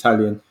take an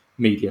Italian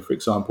media, for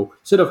example,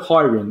 instead of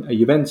hiring a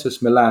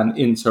Juventus, Milan,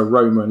 Inter,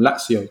 Roma, and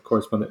Lazio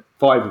correspondent,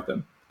 5 of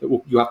them,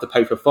 you have to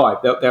pay for 5.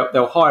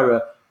 They'll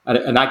hire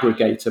an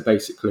aggregator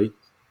basically,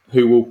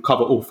 who will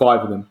cover all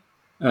 5 of them,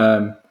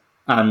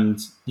 and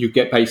you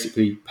get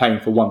basically paying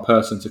for one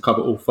person to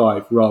cover all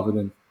five rather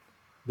than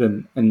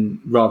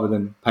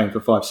paying for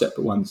five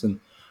separate ones. And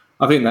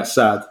I think that's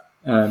sad.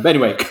 But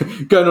anyway,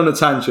 going on a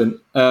tangent,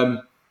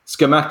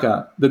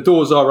 Scamacca, the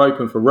doors are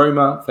open for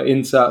Roma, for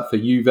Inter, for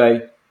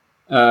Juve.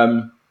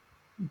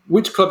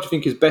 Which club do you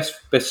think is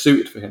best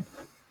suited for him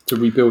to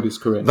rebuild his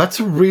career? That's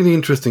a really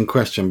interesting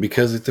question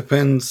because it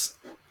depends.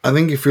 I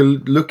think if you're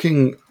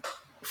looking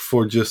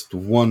for just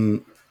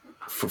one,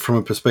 from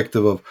a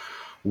perspective of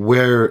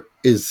where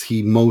is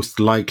he most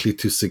likely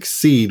to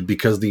succeed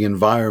because the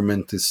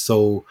environment is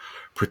so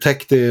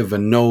protective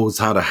and knows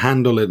how to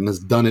handle it and has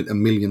done it a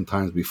million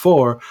times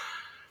before,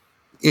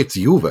 it's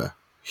Juve.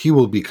 He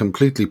will be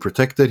completely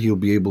protected. He'll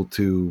be able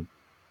to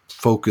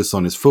focus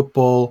on his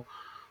football.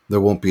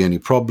 There won't be any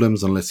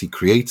problems unless he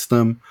creates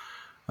them.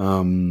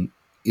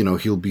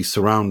 He'll be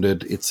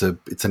surrounded. It's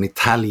an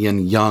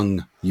Italian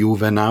young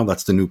Juve now.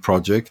 That's the new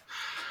project.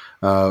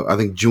 I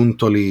think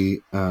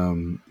Giuntoli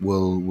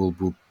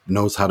will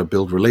knows how to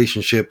build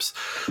relationships.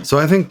 So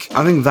I think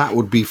that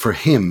would be for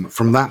him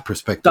from that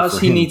perspective. Does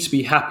he need to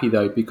be happy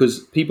though? Because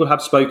people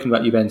have spoken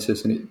about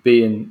Juventus and it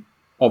being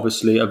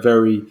obviously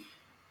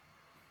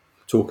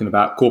talking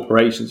about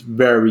corporations,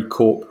 very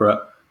corporate,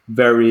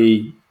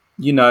 very,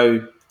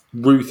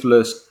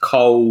 ruthless,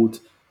 cold.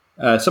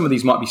 Some of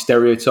these might be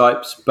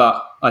stereotypes,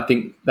 but I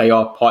think they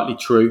are partly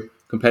true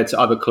compared to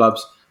other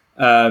clubs.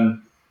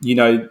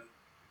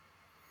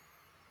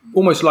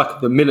 Almost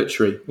like the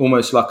military,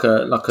 almost like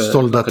an army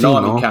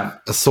camp.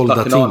 A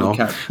soldatino.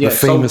 Yeah, the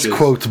famous soldiers.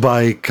 Quote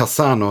by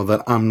Cassano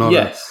that I'm not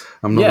a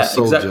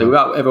soldier. Exactly,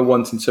 without ever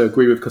wanting to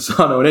agree with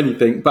Cassano on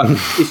anything. But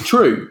it's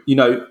true,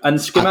 and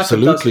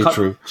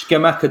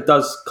Scamacca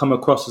does come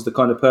across as the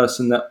kind of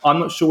person that I'm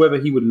not sure whether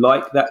he would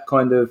like that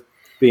kind of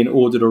being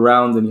ordered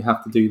around and you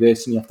have to do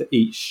this and you have to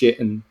eat shit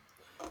and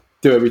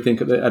do everything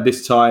at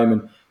this time.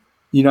 And,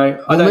 I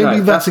don't know.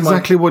 Maybe that's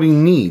exactly what he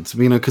needs,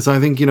 because I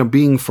think,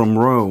 being from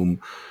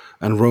Rome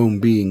and Rome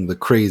being the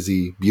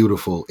crazy,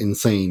 beautiful,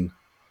 insane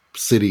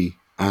city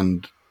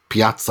and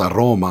Piazza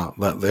Roma,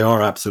 that they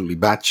are absolutely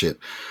batshit.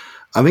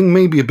 I think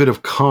maybe a bit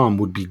of calm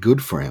would be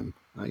good for him.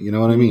 You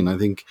know what I mean? I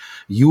think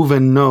Juve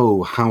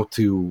know how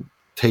to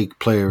take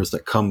players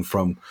that come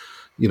from,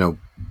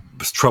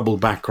 troubled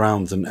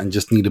backgrounds and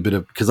just need a bit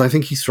of, because I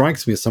think he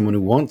strikes me as someone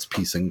who wants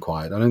peace and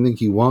quiet. I don't think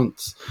he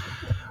wants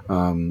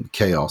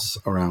chaos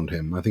around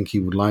him. I think he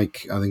would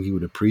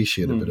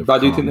appreciate a bit of. But I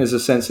do think there's a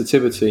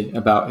sensitivity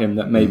about him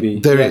that maybe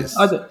there is.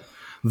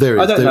 There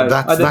is. I don't know.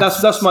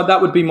 That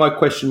would be my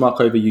question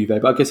mark over Juve.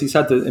 But I guess he's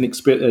had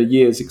a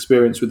year's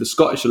experience with the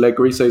Scottish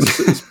Allegri, so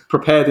he's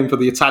prepared him for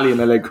the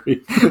Italian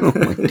Allegri. Oh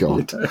my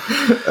god!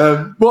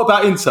 What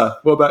about Inter?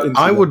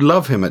 I would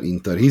love him at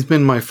Inter. He's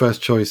been my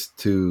first choice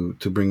to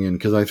bring in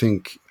because I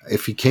think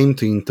if he came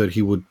to Inter,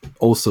 he would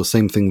also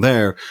same thing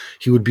there.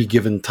 He would be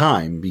given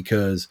time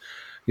because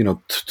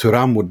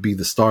Thuram would be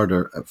the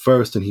starter at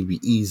first, and he'd be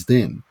eased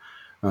in.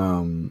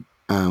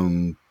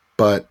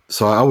 But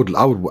so I would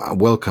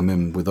welcome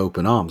him with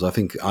open arms. I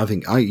think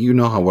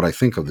what I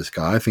think of this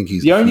guy. I think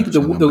he's the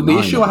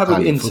issue I have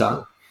with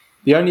Inter.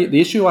 The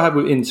issue I have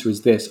with Inter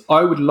is this: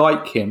 I would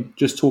like him,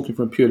 just talking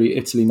from a purely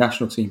Italy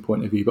national team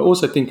point of view, but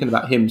also thinking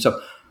about him, so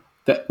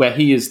that where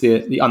he is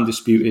the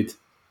undisputed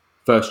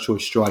first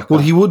choice striker. Well,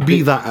 he would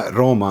be that at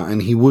Roma,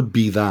 and he would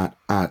be that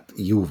at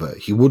Juve.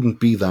 He wouldn't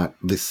be that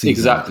this season.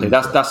 Exactly.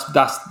 That's.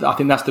 I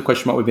think that's the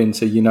question mark with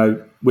Inter.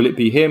 Will it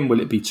be him?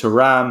 Will it be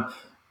Thuram?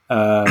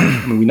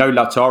 We know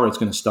Lautaro is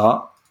going to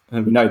start,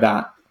 and we know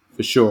that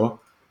for sure.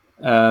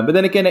 But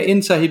then again, at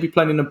Inter, he'd be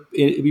playing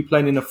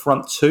in a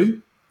front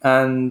two,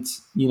 and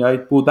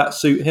will that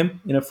suit him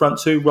in a front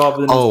two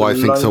rather than? Oh, I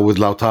think so. With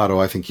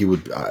Lautaro, I think he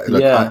would.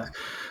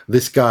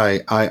 This guy,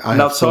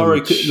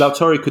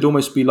 Lautaro could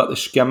almost be like the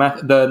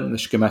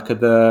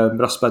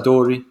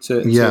Raspadori.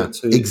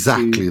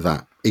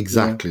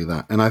 Exactly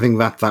that, and I think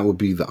that would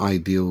be the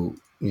ideal.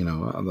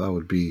 That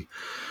would be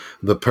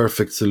the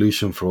perfect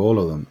solution for all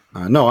of them.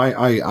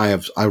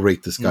 I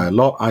rate this guy a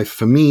lot.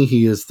 For me,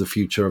 he is the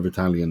future of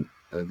Italian.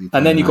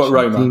 And then you've got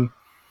Roma. Team.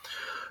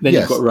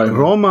 You've got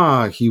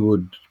Roma. He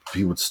would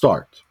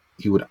start.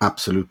 He would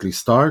absolutely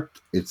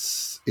start.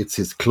 It's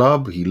his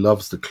club. He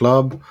loves the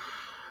club.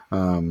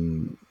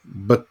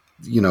 But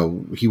he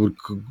would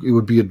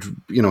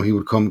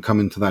come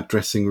into that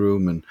dressing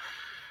room, and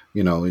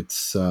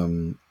it's.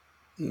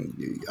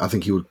 I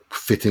think he would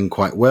fit in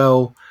quite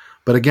well.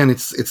 But again,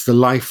 it's the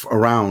life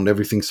around,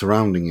 everything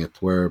surrounding it,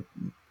 where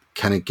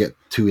can it get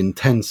too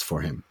intense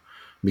for him?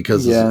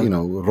 Because,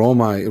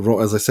 Roma,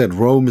 as I said,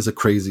 Rome is a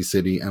crazy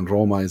city and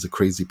Roma is a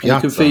crazy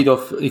piazza.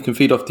 He can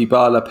feed off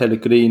Dybala,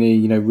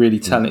 Pellegrini, really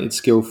talented,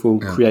 skillful,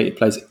 creative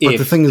players. But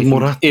the thing is,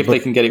 if they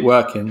can get it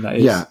working, that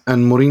is. Yeah,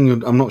 and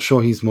Mourinho, I'm not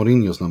sure he's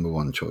Mourinho's number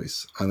one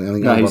choice. I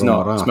think no, he's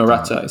not. It's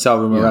Morata. It's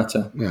Alvaro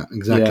Morata. Yeah,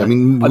 exactly. Yeah. I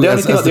mean,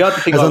 as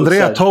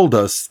Andrea told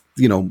us,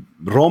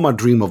 Roma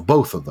dream of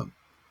both of them.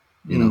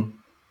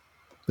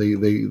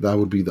 They that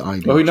would be the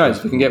ideal. Well, who knows?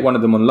 If we can get one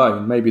of them on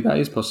loan, maybe that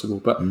is possible.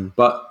 But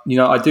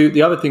I do.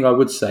 The other thing I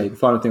would say, the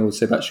final thing I would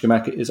say about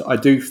Scamacca is I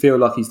do feel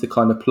like he's the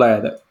kind of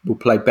player that will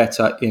play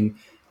better in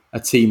a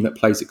team that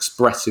plays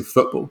expressive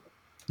football.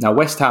 Now,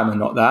 West Ham are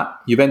not that.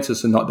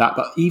 Juventus are not that.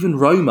 But even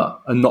Roma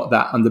are not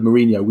that under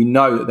Mourinho. We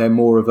know that they're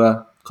more of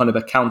a kind of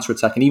a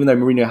counter-attack. And even though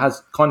Mourinho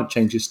has kind of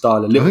changed his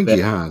style a little bit,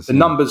 the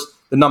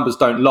numbers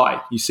don't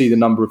lie. You see the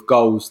number of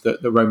goals that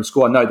Roma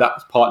score. I know that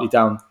was partly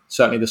down,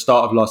 certainly the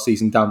start of last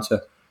season, down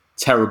to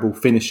terrible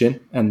finishing.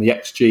 And the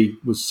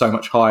XG was so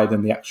much higher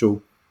than the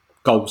actual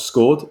goals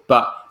scored.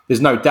 But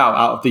there's no doubt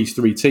out of these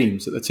three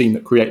teams that the team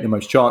that create the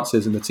most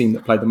chances and the team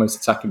that play the most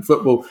attacking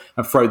football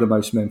and throw the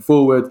most men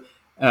forward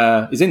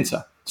is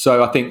Inter.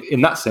 So I think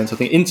in that sense, I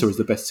think Inter is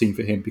the best team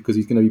for him because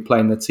he's going to be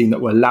playing the team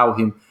that will allow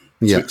him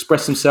to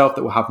express himself,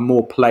 that will have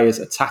more players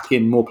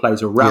attacking, more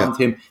players around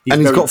him.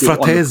 And he's got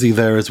Fratesi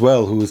there as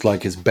well, who is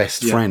like his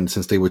best friend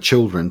since they were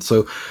children.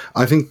 So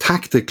I think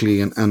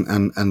tactically and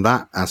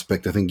that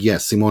aspect, I think,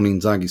 yes, Simone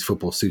Inzaghi's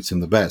football suits him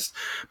the best.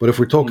 But if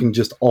we're talking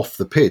just off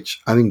the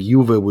pitch, I think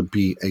Juve would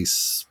be a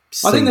safe.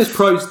 I think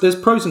there's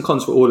pros and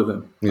cons for all of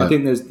them. Yeah. I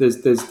think there's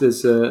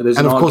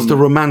and of course the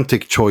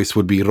romantic choice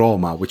would be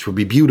Roma, which would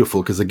be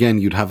beautiful because again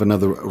you'd have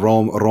another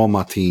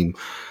Roma team,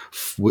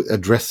 a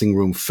dressing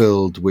room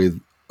filled with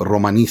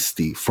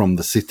Romanisti from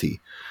the city,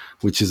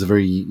 which is a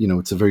very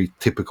it's a very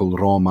typical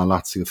Roma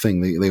Lazio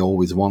thing. They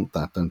always want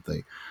that, don't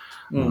they?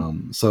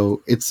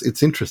 So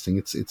it's interesting.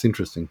 It's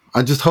interesting.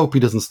 I just hope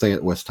he doesn't stay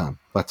at West Ham.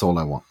 That's all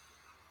I want.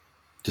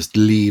 Just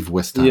leave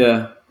West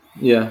Ham.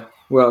 Yeah.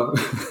 Well,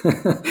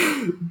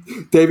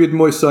 David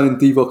Moyes signing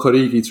Divock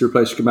Origi to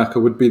replace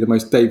Scamacca would be the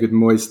most David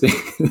Moyes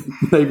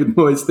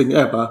thing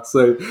ever.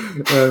 So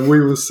we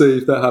will see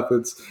if that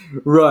happens.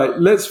 Right,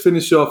 let's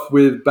finish off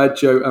with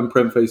Baggio and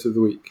Prem Face of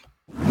the Week.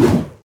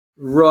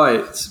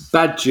 Right,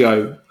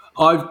 Baggio.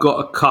 I've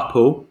got a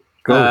couple.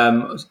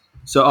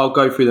 So I'll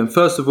go through them.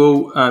 First of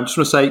all, I just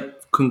want to say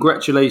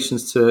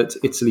congratulations to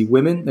Italy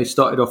women. They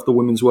started off the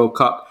Women's World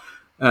Cup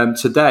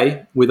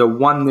today with a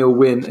 1-0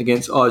 win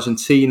against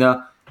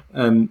Argentina.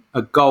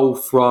 A goal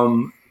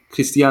from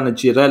Cristiana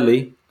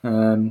Girelli,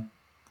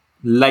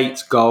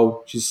 late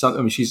goal. She's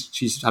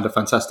had a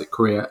fantastic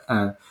career,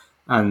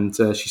 and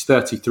she's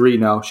 33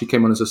 now. She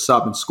came on as a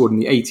sub and scored in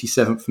the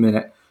 87th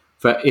minute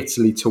for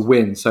Italy to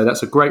win. So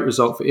that's a great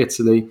result for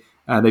Italy.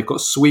 They've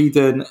got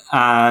Sweden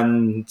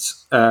and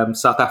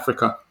South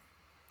Africa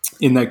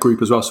in their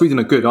group as well. Sweden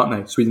are good, aren't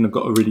they? Sweden have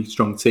got a really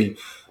strong team.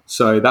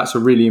 So that's a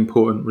really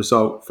important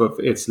result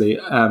for Italy.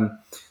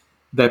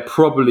 They're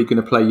probably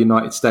going to play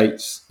United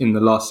States in the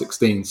last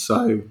 16,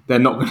 so they're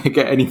not going to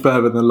get any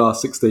further than the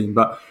last 16.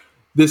 But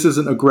this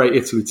isn't a great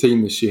Italy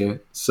team this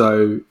year,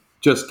 so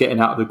just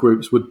getting out of the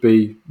groups would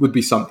be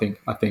something,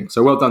 I think.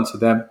 So well done to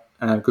them,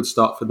 good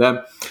start for them.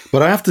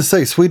 But I have to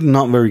say, Sweden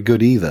not very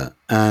good either,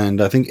 and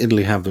I think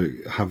Italy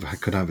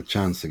could have a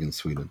chance against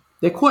Sweden.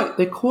 They're quite.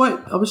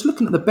 I was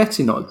looking at the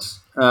betting odds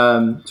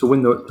to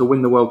win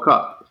the World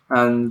Cup,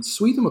 and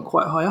Sweden were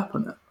quite high up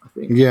on it.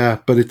 Yeah,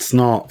 but it's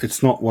not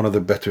one of the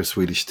better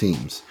Swedish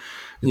teams.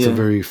 It's a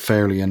very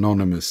fairly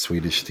anonymous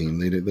Swedish team.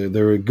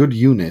 They're a good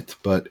unit,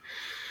 but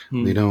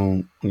they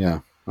don't. Yeah,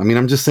 I mean,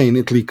 I'm just saying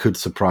Italy could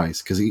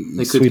surprise because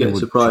Sweden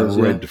would be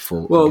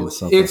dreadful. Well,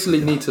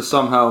 Italy need to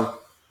somehow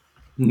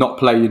not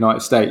play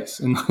United States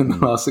in the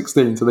last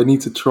 16, so they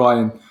need to try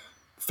and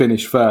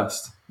finish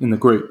first in the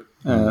group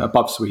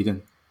above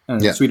Sweden.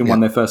 Sweden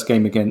won their first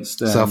game against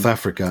South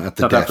Africa at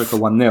the death. South Africa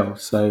 1-0.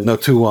 So no,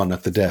 2-1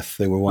 at the death.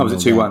 They were 1-0.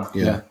 Was it 2-1?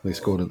 Yeah, they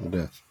scored at the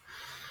death.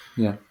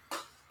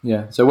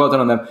 Yeah. So well done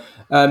on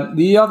them.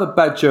 The other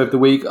Baggio of the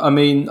week. I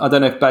mean, I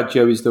don't know if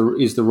Baggio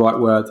is the right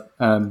word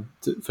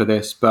for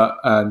this, but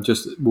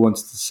just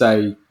wanted to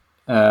say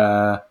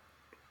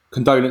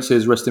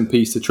condolences, rest in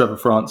peace to Trevor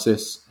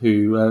Francis,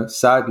 who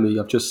sadly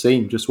I've just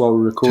seen just while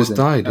we're recording. Just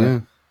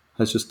died.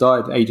 Has just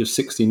died at the age of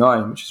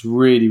 69, which is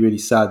really, really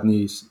sad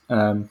news.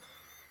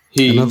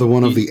 Another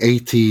one of the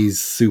 80s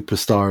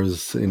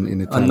superstars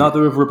in Italy.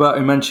 Another of Roberto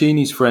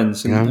Mancini's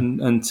friends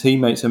and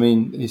teammates. I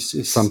mean, it's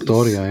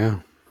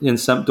Sampdoria, in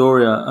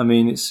Sampdoria. I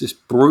mean, it's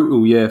just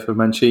brutal year for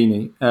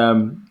Mancini,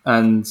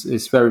 and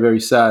it's very, very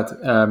sad.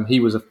 He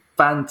was a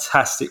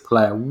fantastic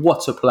player.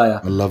 What a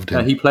player! I loved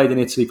him. He played in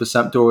Italy for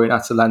Sampdoria and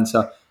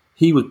Atalanta.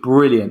 He was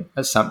brilliant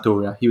at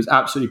Sampdoria. He was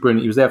absolutely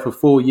brilliant. He was there for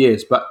 4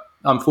 years, but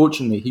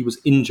unfortunately, he was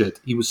injured.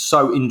 He was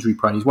so injury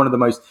prone. He's one of the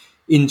most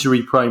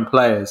injury prone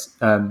players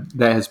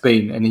there has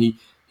been, and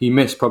he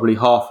missed probably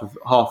half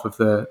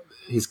of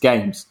his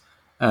games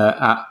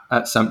at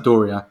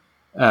Sampdoria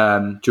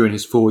during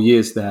his 4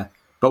 years there.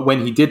 But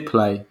when he did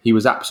play, he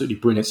was absolutely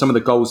brilliant. Some of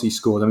the goals he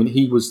scored, I mean,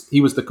 he was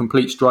the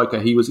complete striker.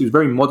 He was a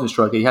very modern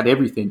striker. He had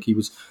everything. He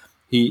was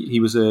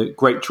a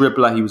great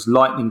dribbler. He was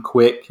lightning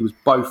quick. He was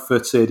both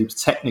footed. He was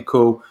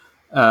technical.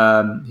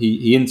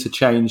 He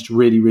interchanged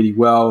really, really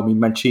well. I mean,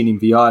 Mancini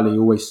and Vialli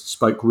always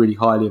spoke really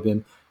highly of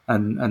him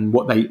and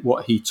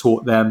what he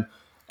taught them.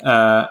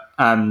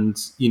 And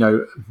you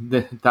know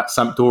that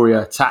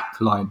Sampdoria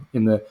attack line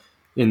in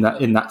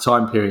that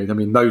time period. I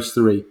mean, those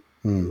three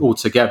all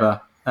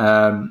together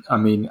I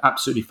mean,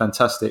 absolutely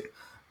fantastic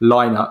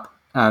lineup,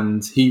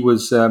 and he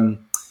was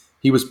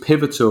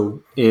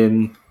pivotal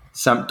in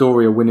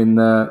Sampdoria winning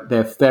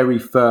their very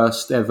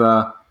first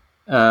ever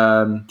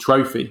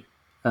trophy,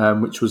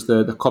 which was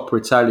the Coppa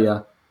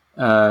Italia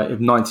of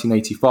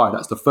 1985.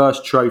 That's the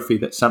first trophy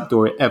that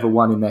Sampdoria ever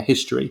won in their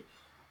history.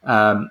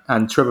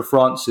 And Trevor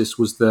Francis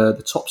was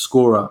the top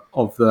scorer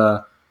of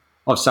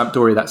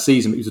Sampdoria that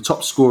season. He was the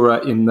top scorer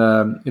in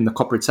the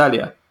Coppa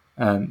Italia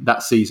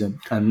that season.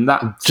 And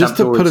that just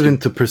Sampdoria to put it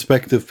into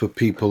perspective for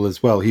people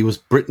as well, he was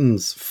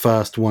Britain's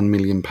first £1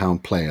 million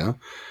player.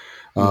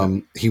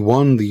 He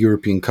won the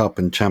European Cup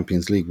and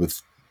Champions League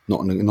with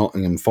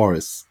Nottingham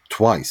Forest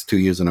twice, 2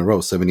 years in a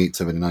row, 78,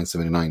 79,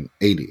 79,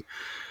 80.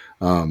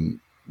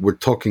 We're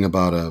talking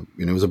about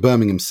it was a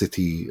Birmingham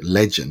City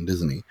legend,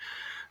 isn't he?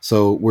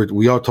 So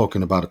we are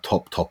talking about a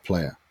top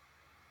player.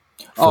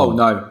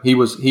 No, he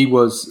was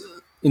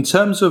in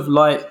terms of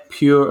like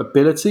pure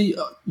ability,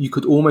 you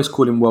could almost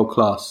call him world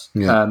class.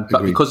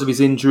 But because of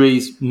his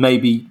injuries,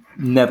 maybe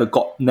never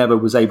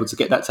was able to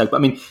get that take. But I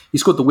mean, he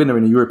scored the winner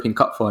in a European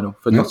Cup final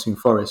for Nottingham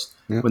Forest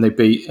when they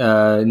beat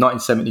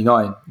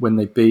 1979 when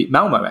they beat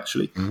Malmo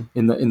actually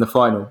in the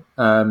final,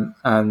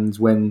 and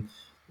when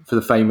for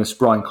the famous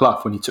Brian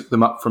Clough when he took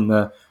them up from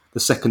the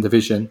second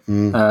division,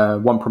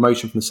 won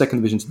promotion from the second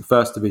division to the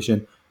first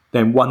division.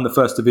 Then won the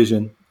first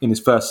division in his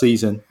first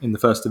season in the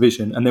first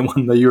division, and then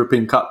won the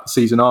European Cup the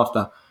season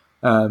after.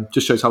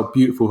 Just shows how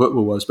beautiful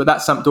football was. But that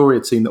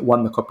Sampdoria team that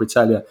won the Coppa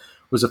Italia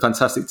was a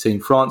fantastic team.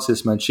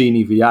 Francis,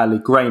 Mancini,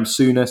 Vialli, Graham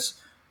Souness,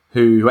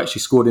 who actually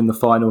scored in the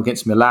final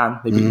against Milan.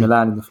 They beat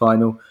Milan in the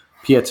final.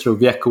 Pietro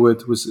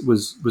Viecowood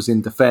was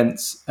in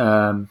defence.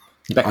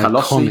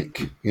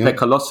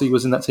 Beccolossi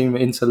was in that team,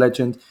 Inter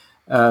legend.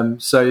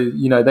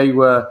 They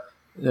were.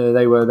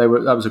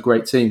 That was a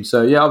great team.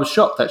 So yeah, I was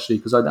shocked actually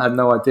because I had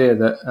no idea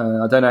that.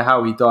 I don't know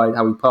how he died,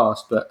 how he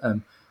passed, but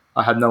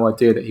I had no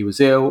idea that he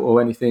was ill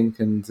or anything.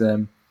 And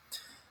very,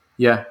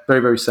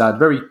 very sad.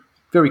 Very,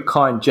 very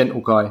kind, gentle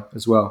guy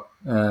as well.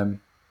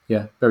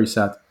 Very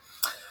sad.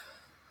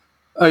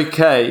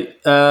 Okay,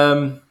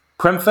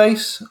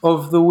 Prem-face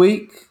of the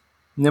week,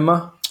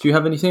 Nima. Do you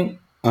have anything?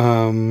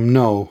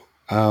 No,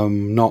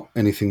 not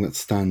anything that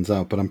stands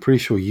out, but I'm pretty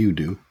sure you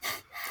do.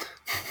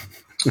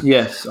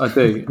 Yes, I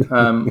do.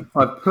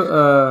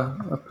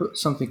 I put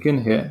something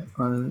in here.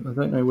 I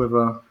don't know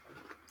whether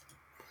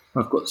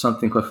I've got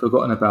something I've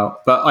forgotten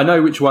about, but I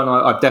know which one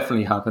I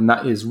definitely have, and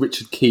that is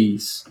Richard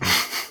Keys.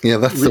 Yeah,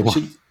 that's the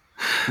one.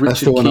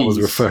 That's the one I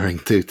was referring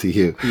to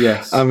you.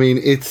 Yes. I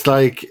mean, it's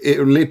like it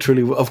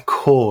literally. Of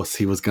course,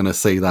 he was going to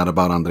say that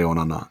about Andre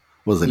Onana,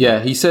 wasn't he? Yeah,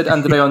 he said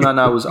Andre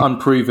Onana was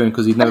unproven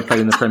because he'd never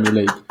played in the Premier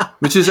League.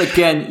 Which is,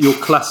 again, your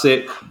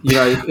classic,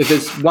 if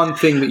there's one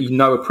thing that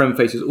a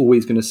Prem-face is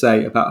always going to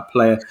say about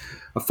a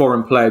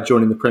foreign player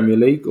joining the Premier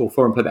League or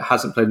foreign player that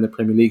hasn't played in the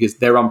Premier League is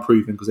they're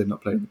unproven because they've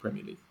not played in the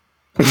Premier League.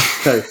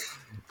 So,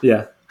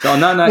 yeah. So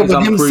Onana is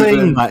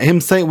unproven.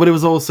 Him saying, but it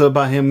was also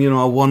about him,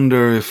 I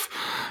wonder if,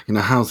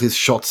 how's his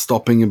shot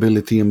stopping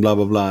ability and blah,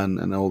 blah, blah,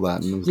 and all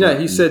that.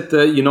 And he said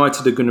that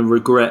United are going to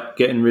regret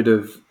getting rid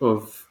of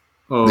De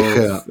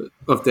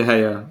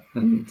Gea.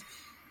 And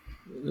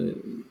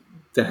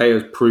De Gea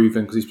is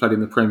proven because he's played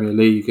in the Premier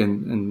League,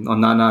 and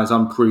Onana is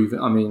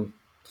unproven. I mean,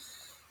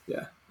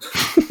 yeah.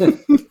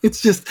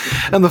 It's just,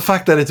 and the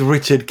fact that it's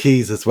Richard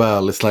Keys as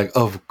well, it's like,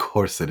 of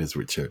course it is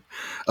Richard.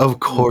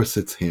 Of course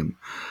it's him.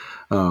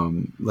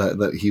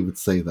 That he would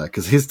say that,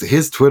 because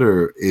his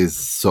Twitter is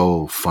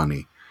so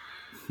funny.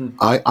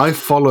 I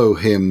follow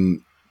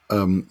him.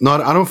 No,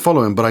 I don't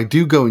follow him, but I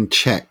do go and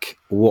check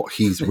what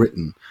he's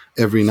written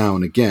every now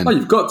and again. Oh,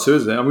 you've got to,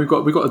 isn't it? And we've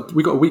got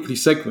a weekly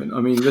segment.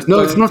 I mean, it's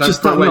not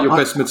just that. Your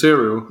best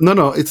material.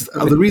 No. It's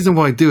the reason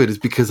why I do it is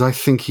because I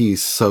think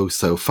he's so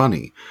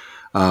funny,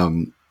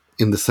 in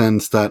the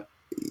sense that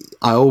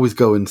I always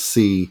go and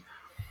check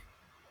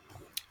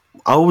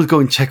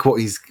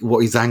what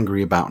he's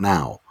angry about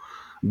now,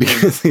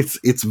 because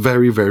it's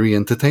very, very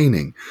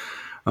entertaining,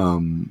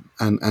 and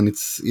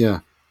it's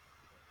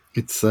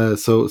It's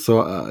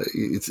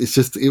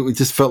it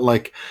just felt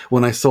like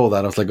when I saw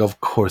that I was like, of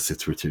course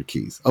it's Richard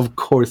Keys. Of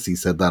course he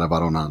said that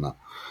about Onana.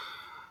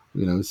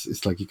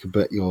 It's like you could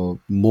bet your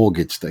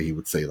mortgage that he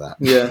would say that.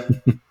 Yeah.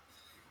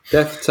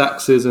 Death,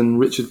 taxes, and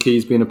Richard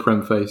Keys being a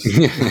Prem-face.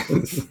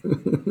 Yes.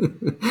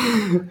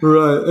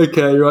 Right.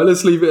 Okay. Right.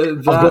 Let's leave it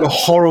at that. I've got a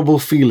horrible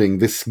feeling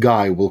this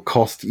guy will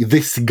cost you.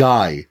 This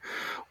guy.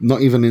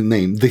 Not even in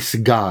name. This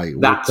guy.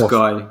 That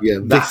guy. Yeah,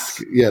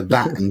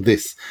 that and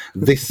this.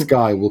 This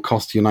guy will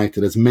cost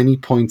United as many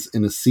points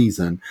in a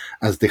season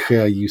as De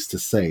Gea used to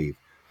save.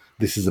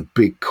 This is a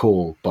big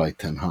call by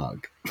Ten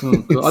Hag.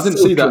 Oh, I didn't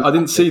see that. I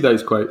didn't see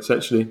those quotes,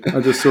 actually. I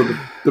just saw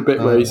the bit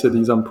where he said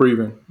he's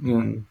unproven.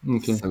 Yeah.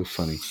 Okay. So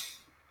funny.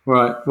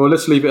 Right. Well,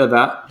 let's leave it at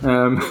that.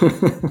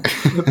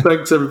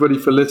 Thanks, everybody,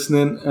 for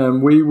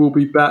listening. We will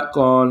be back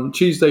on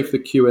Tuesday for the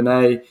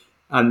Q&A.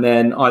 And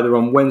then either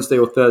on Wednesday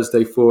or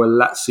Thursday for a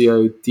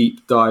Lazio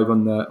deep dive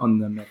on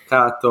the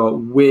Mercato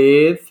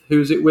with,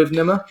 who's it with,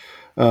 Nima?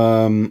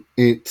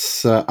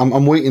 It's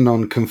I'm waiting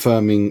on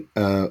confirming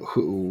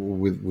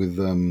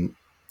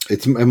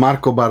it's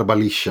Marco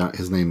Barbaliscia,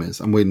 his name is.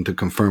 I'm waiting to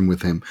confirm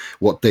with him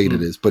what date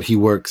it is. But he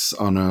works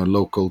on a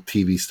local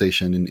TV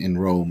station in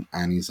Rome,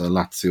 and he's a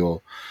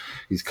Lazio.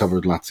 He's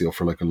covered Lazio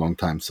for like a long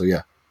time. So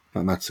yeah,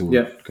 that's who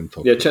we can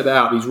talk to. Check that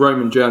out. These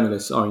Roman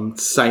journalists are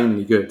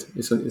insanely good.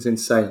 It's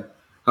insane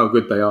how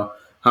good they are,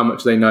 how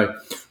much they know.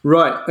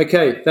 Right,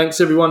 okay. Thanks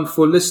everyone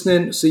for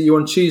listening. See you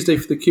on Tuesday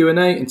for the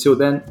Q&A. Until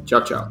then,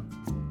 ciao, ciao.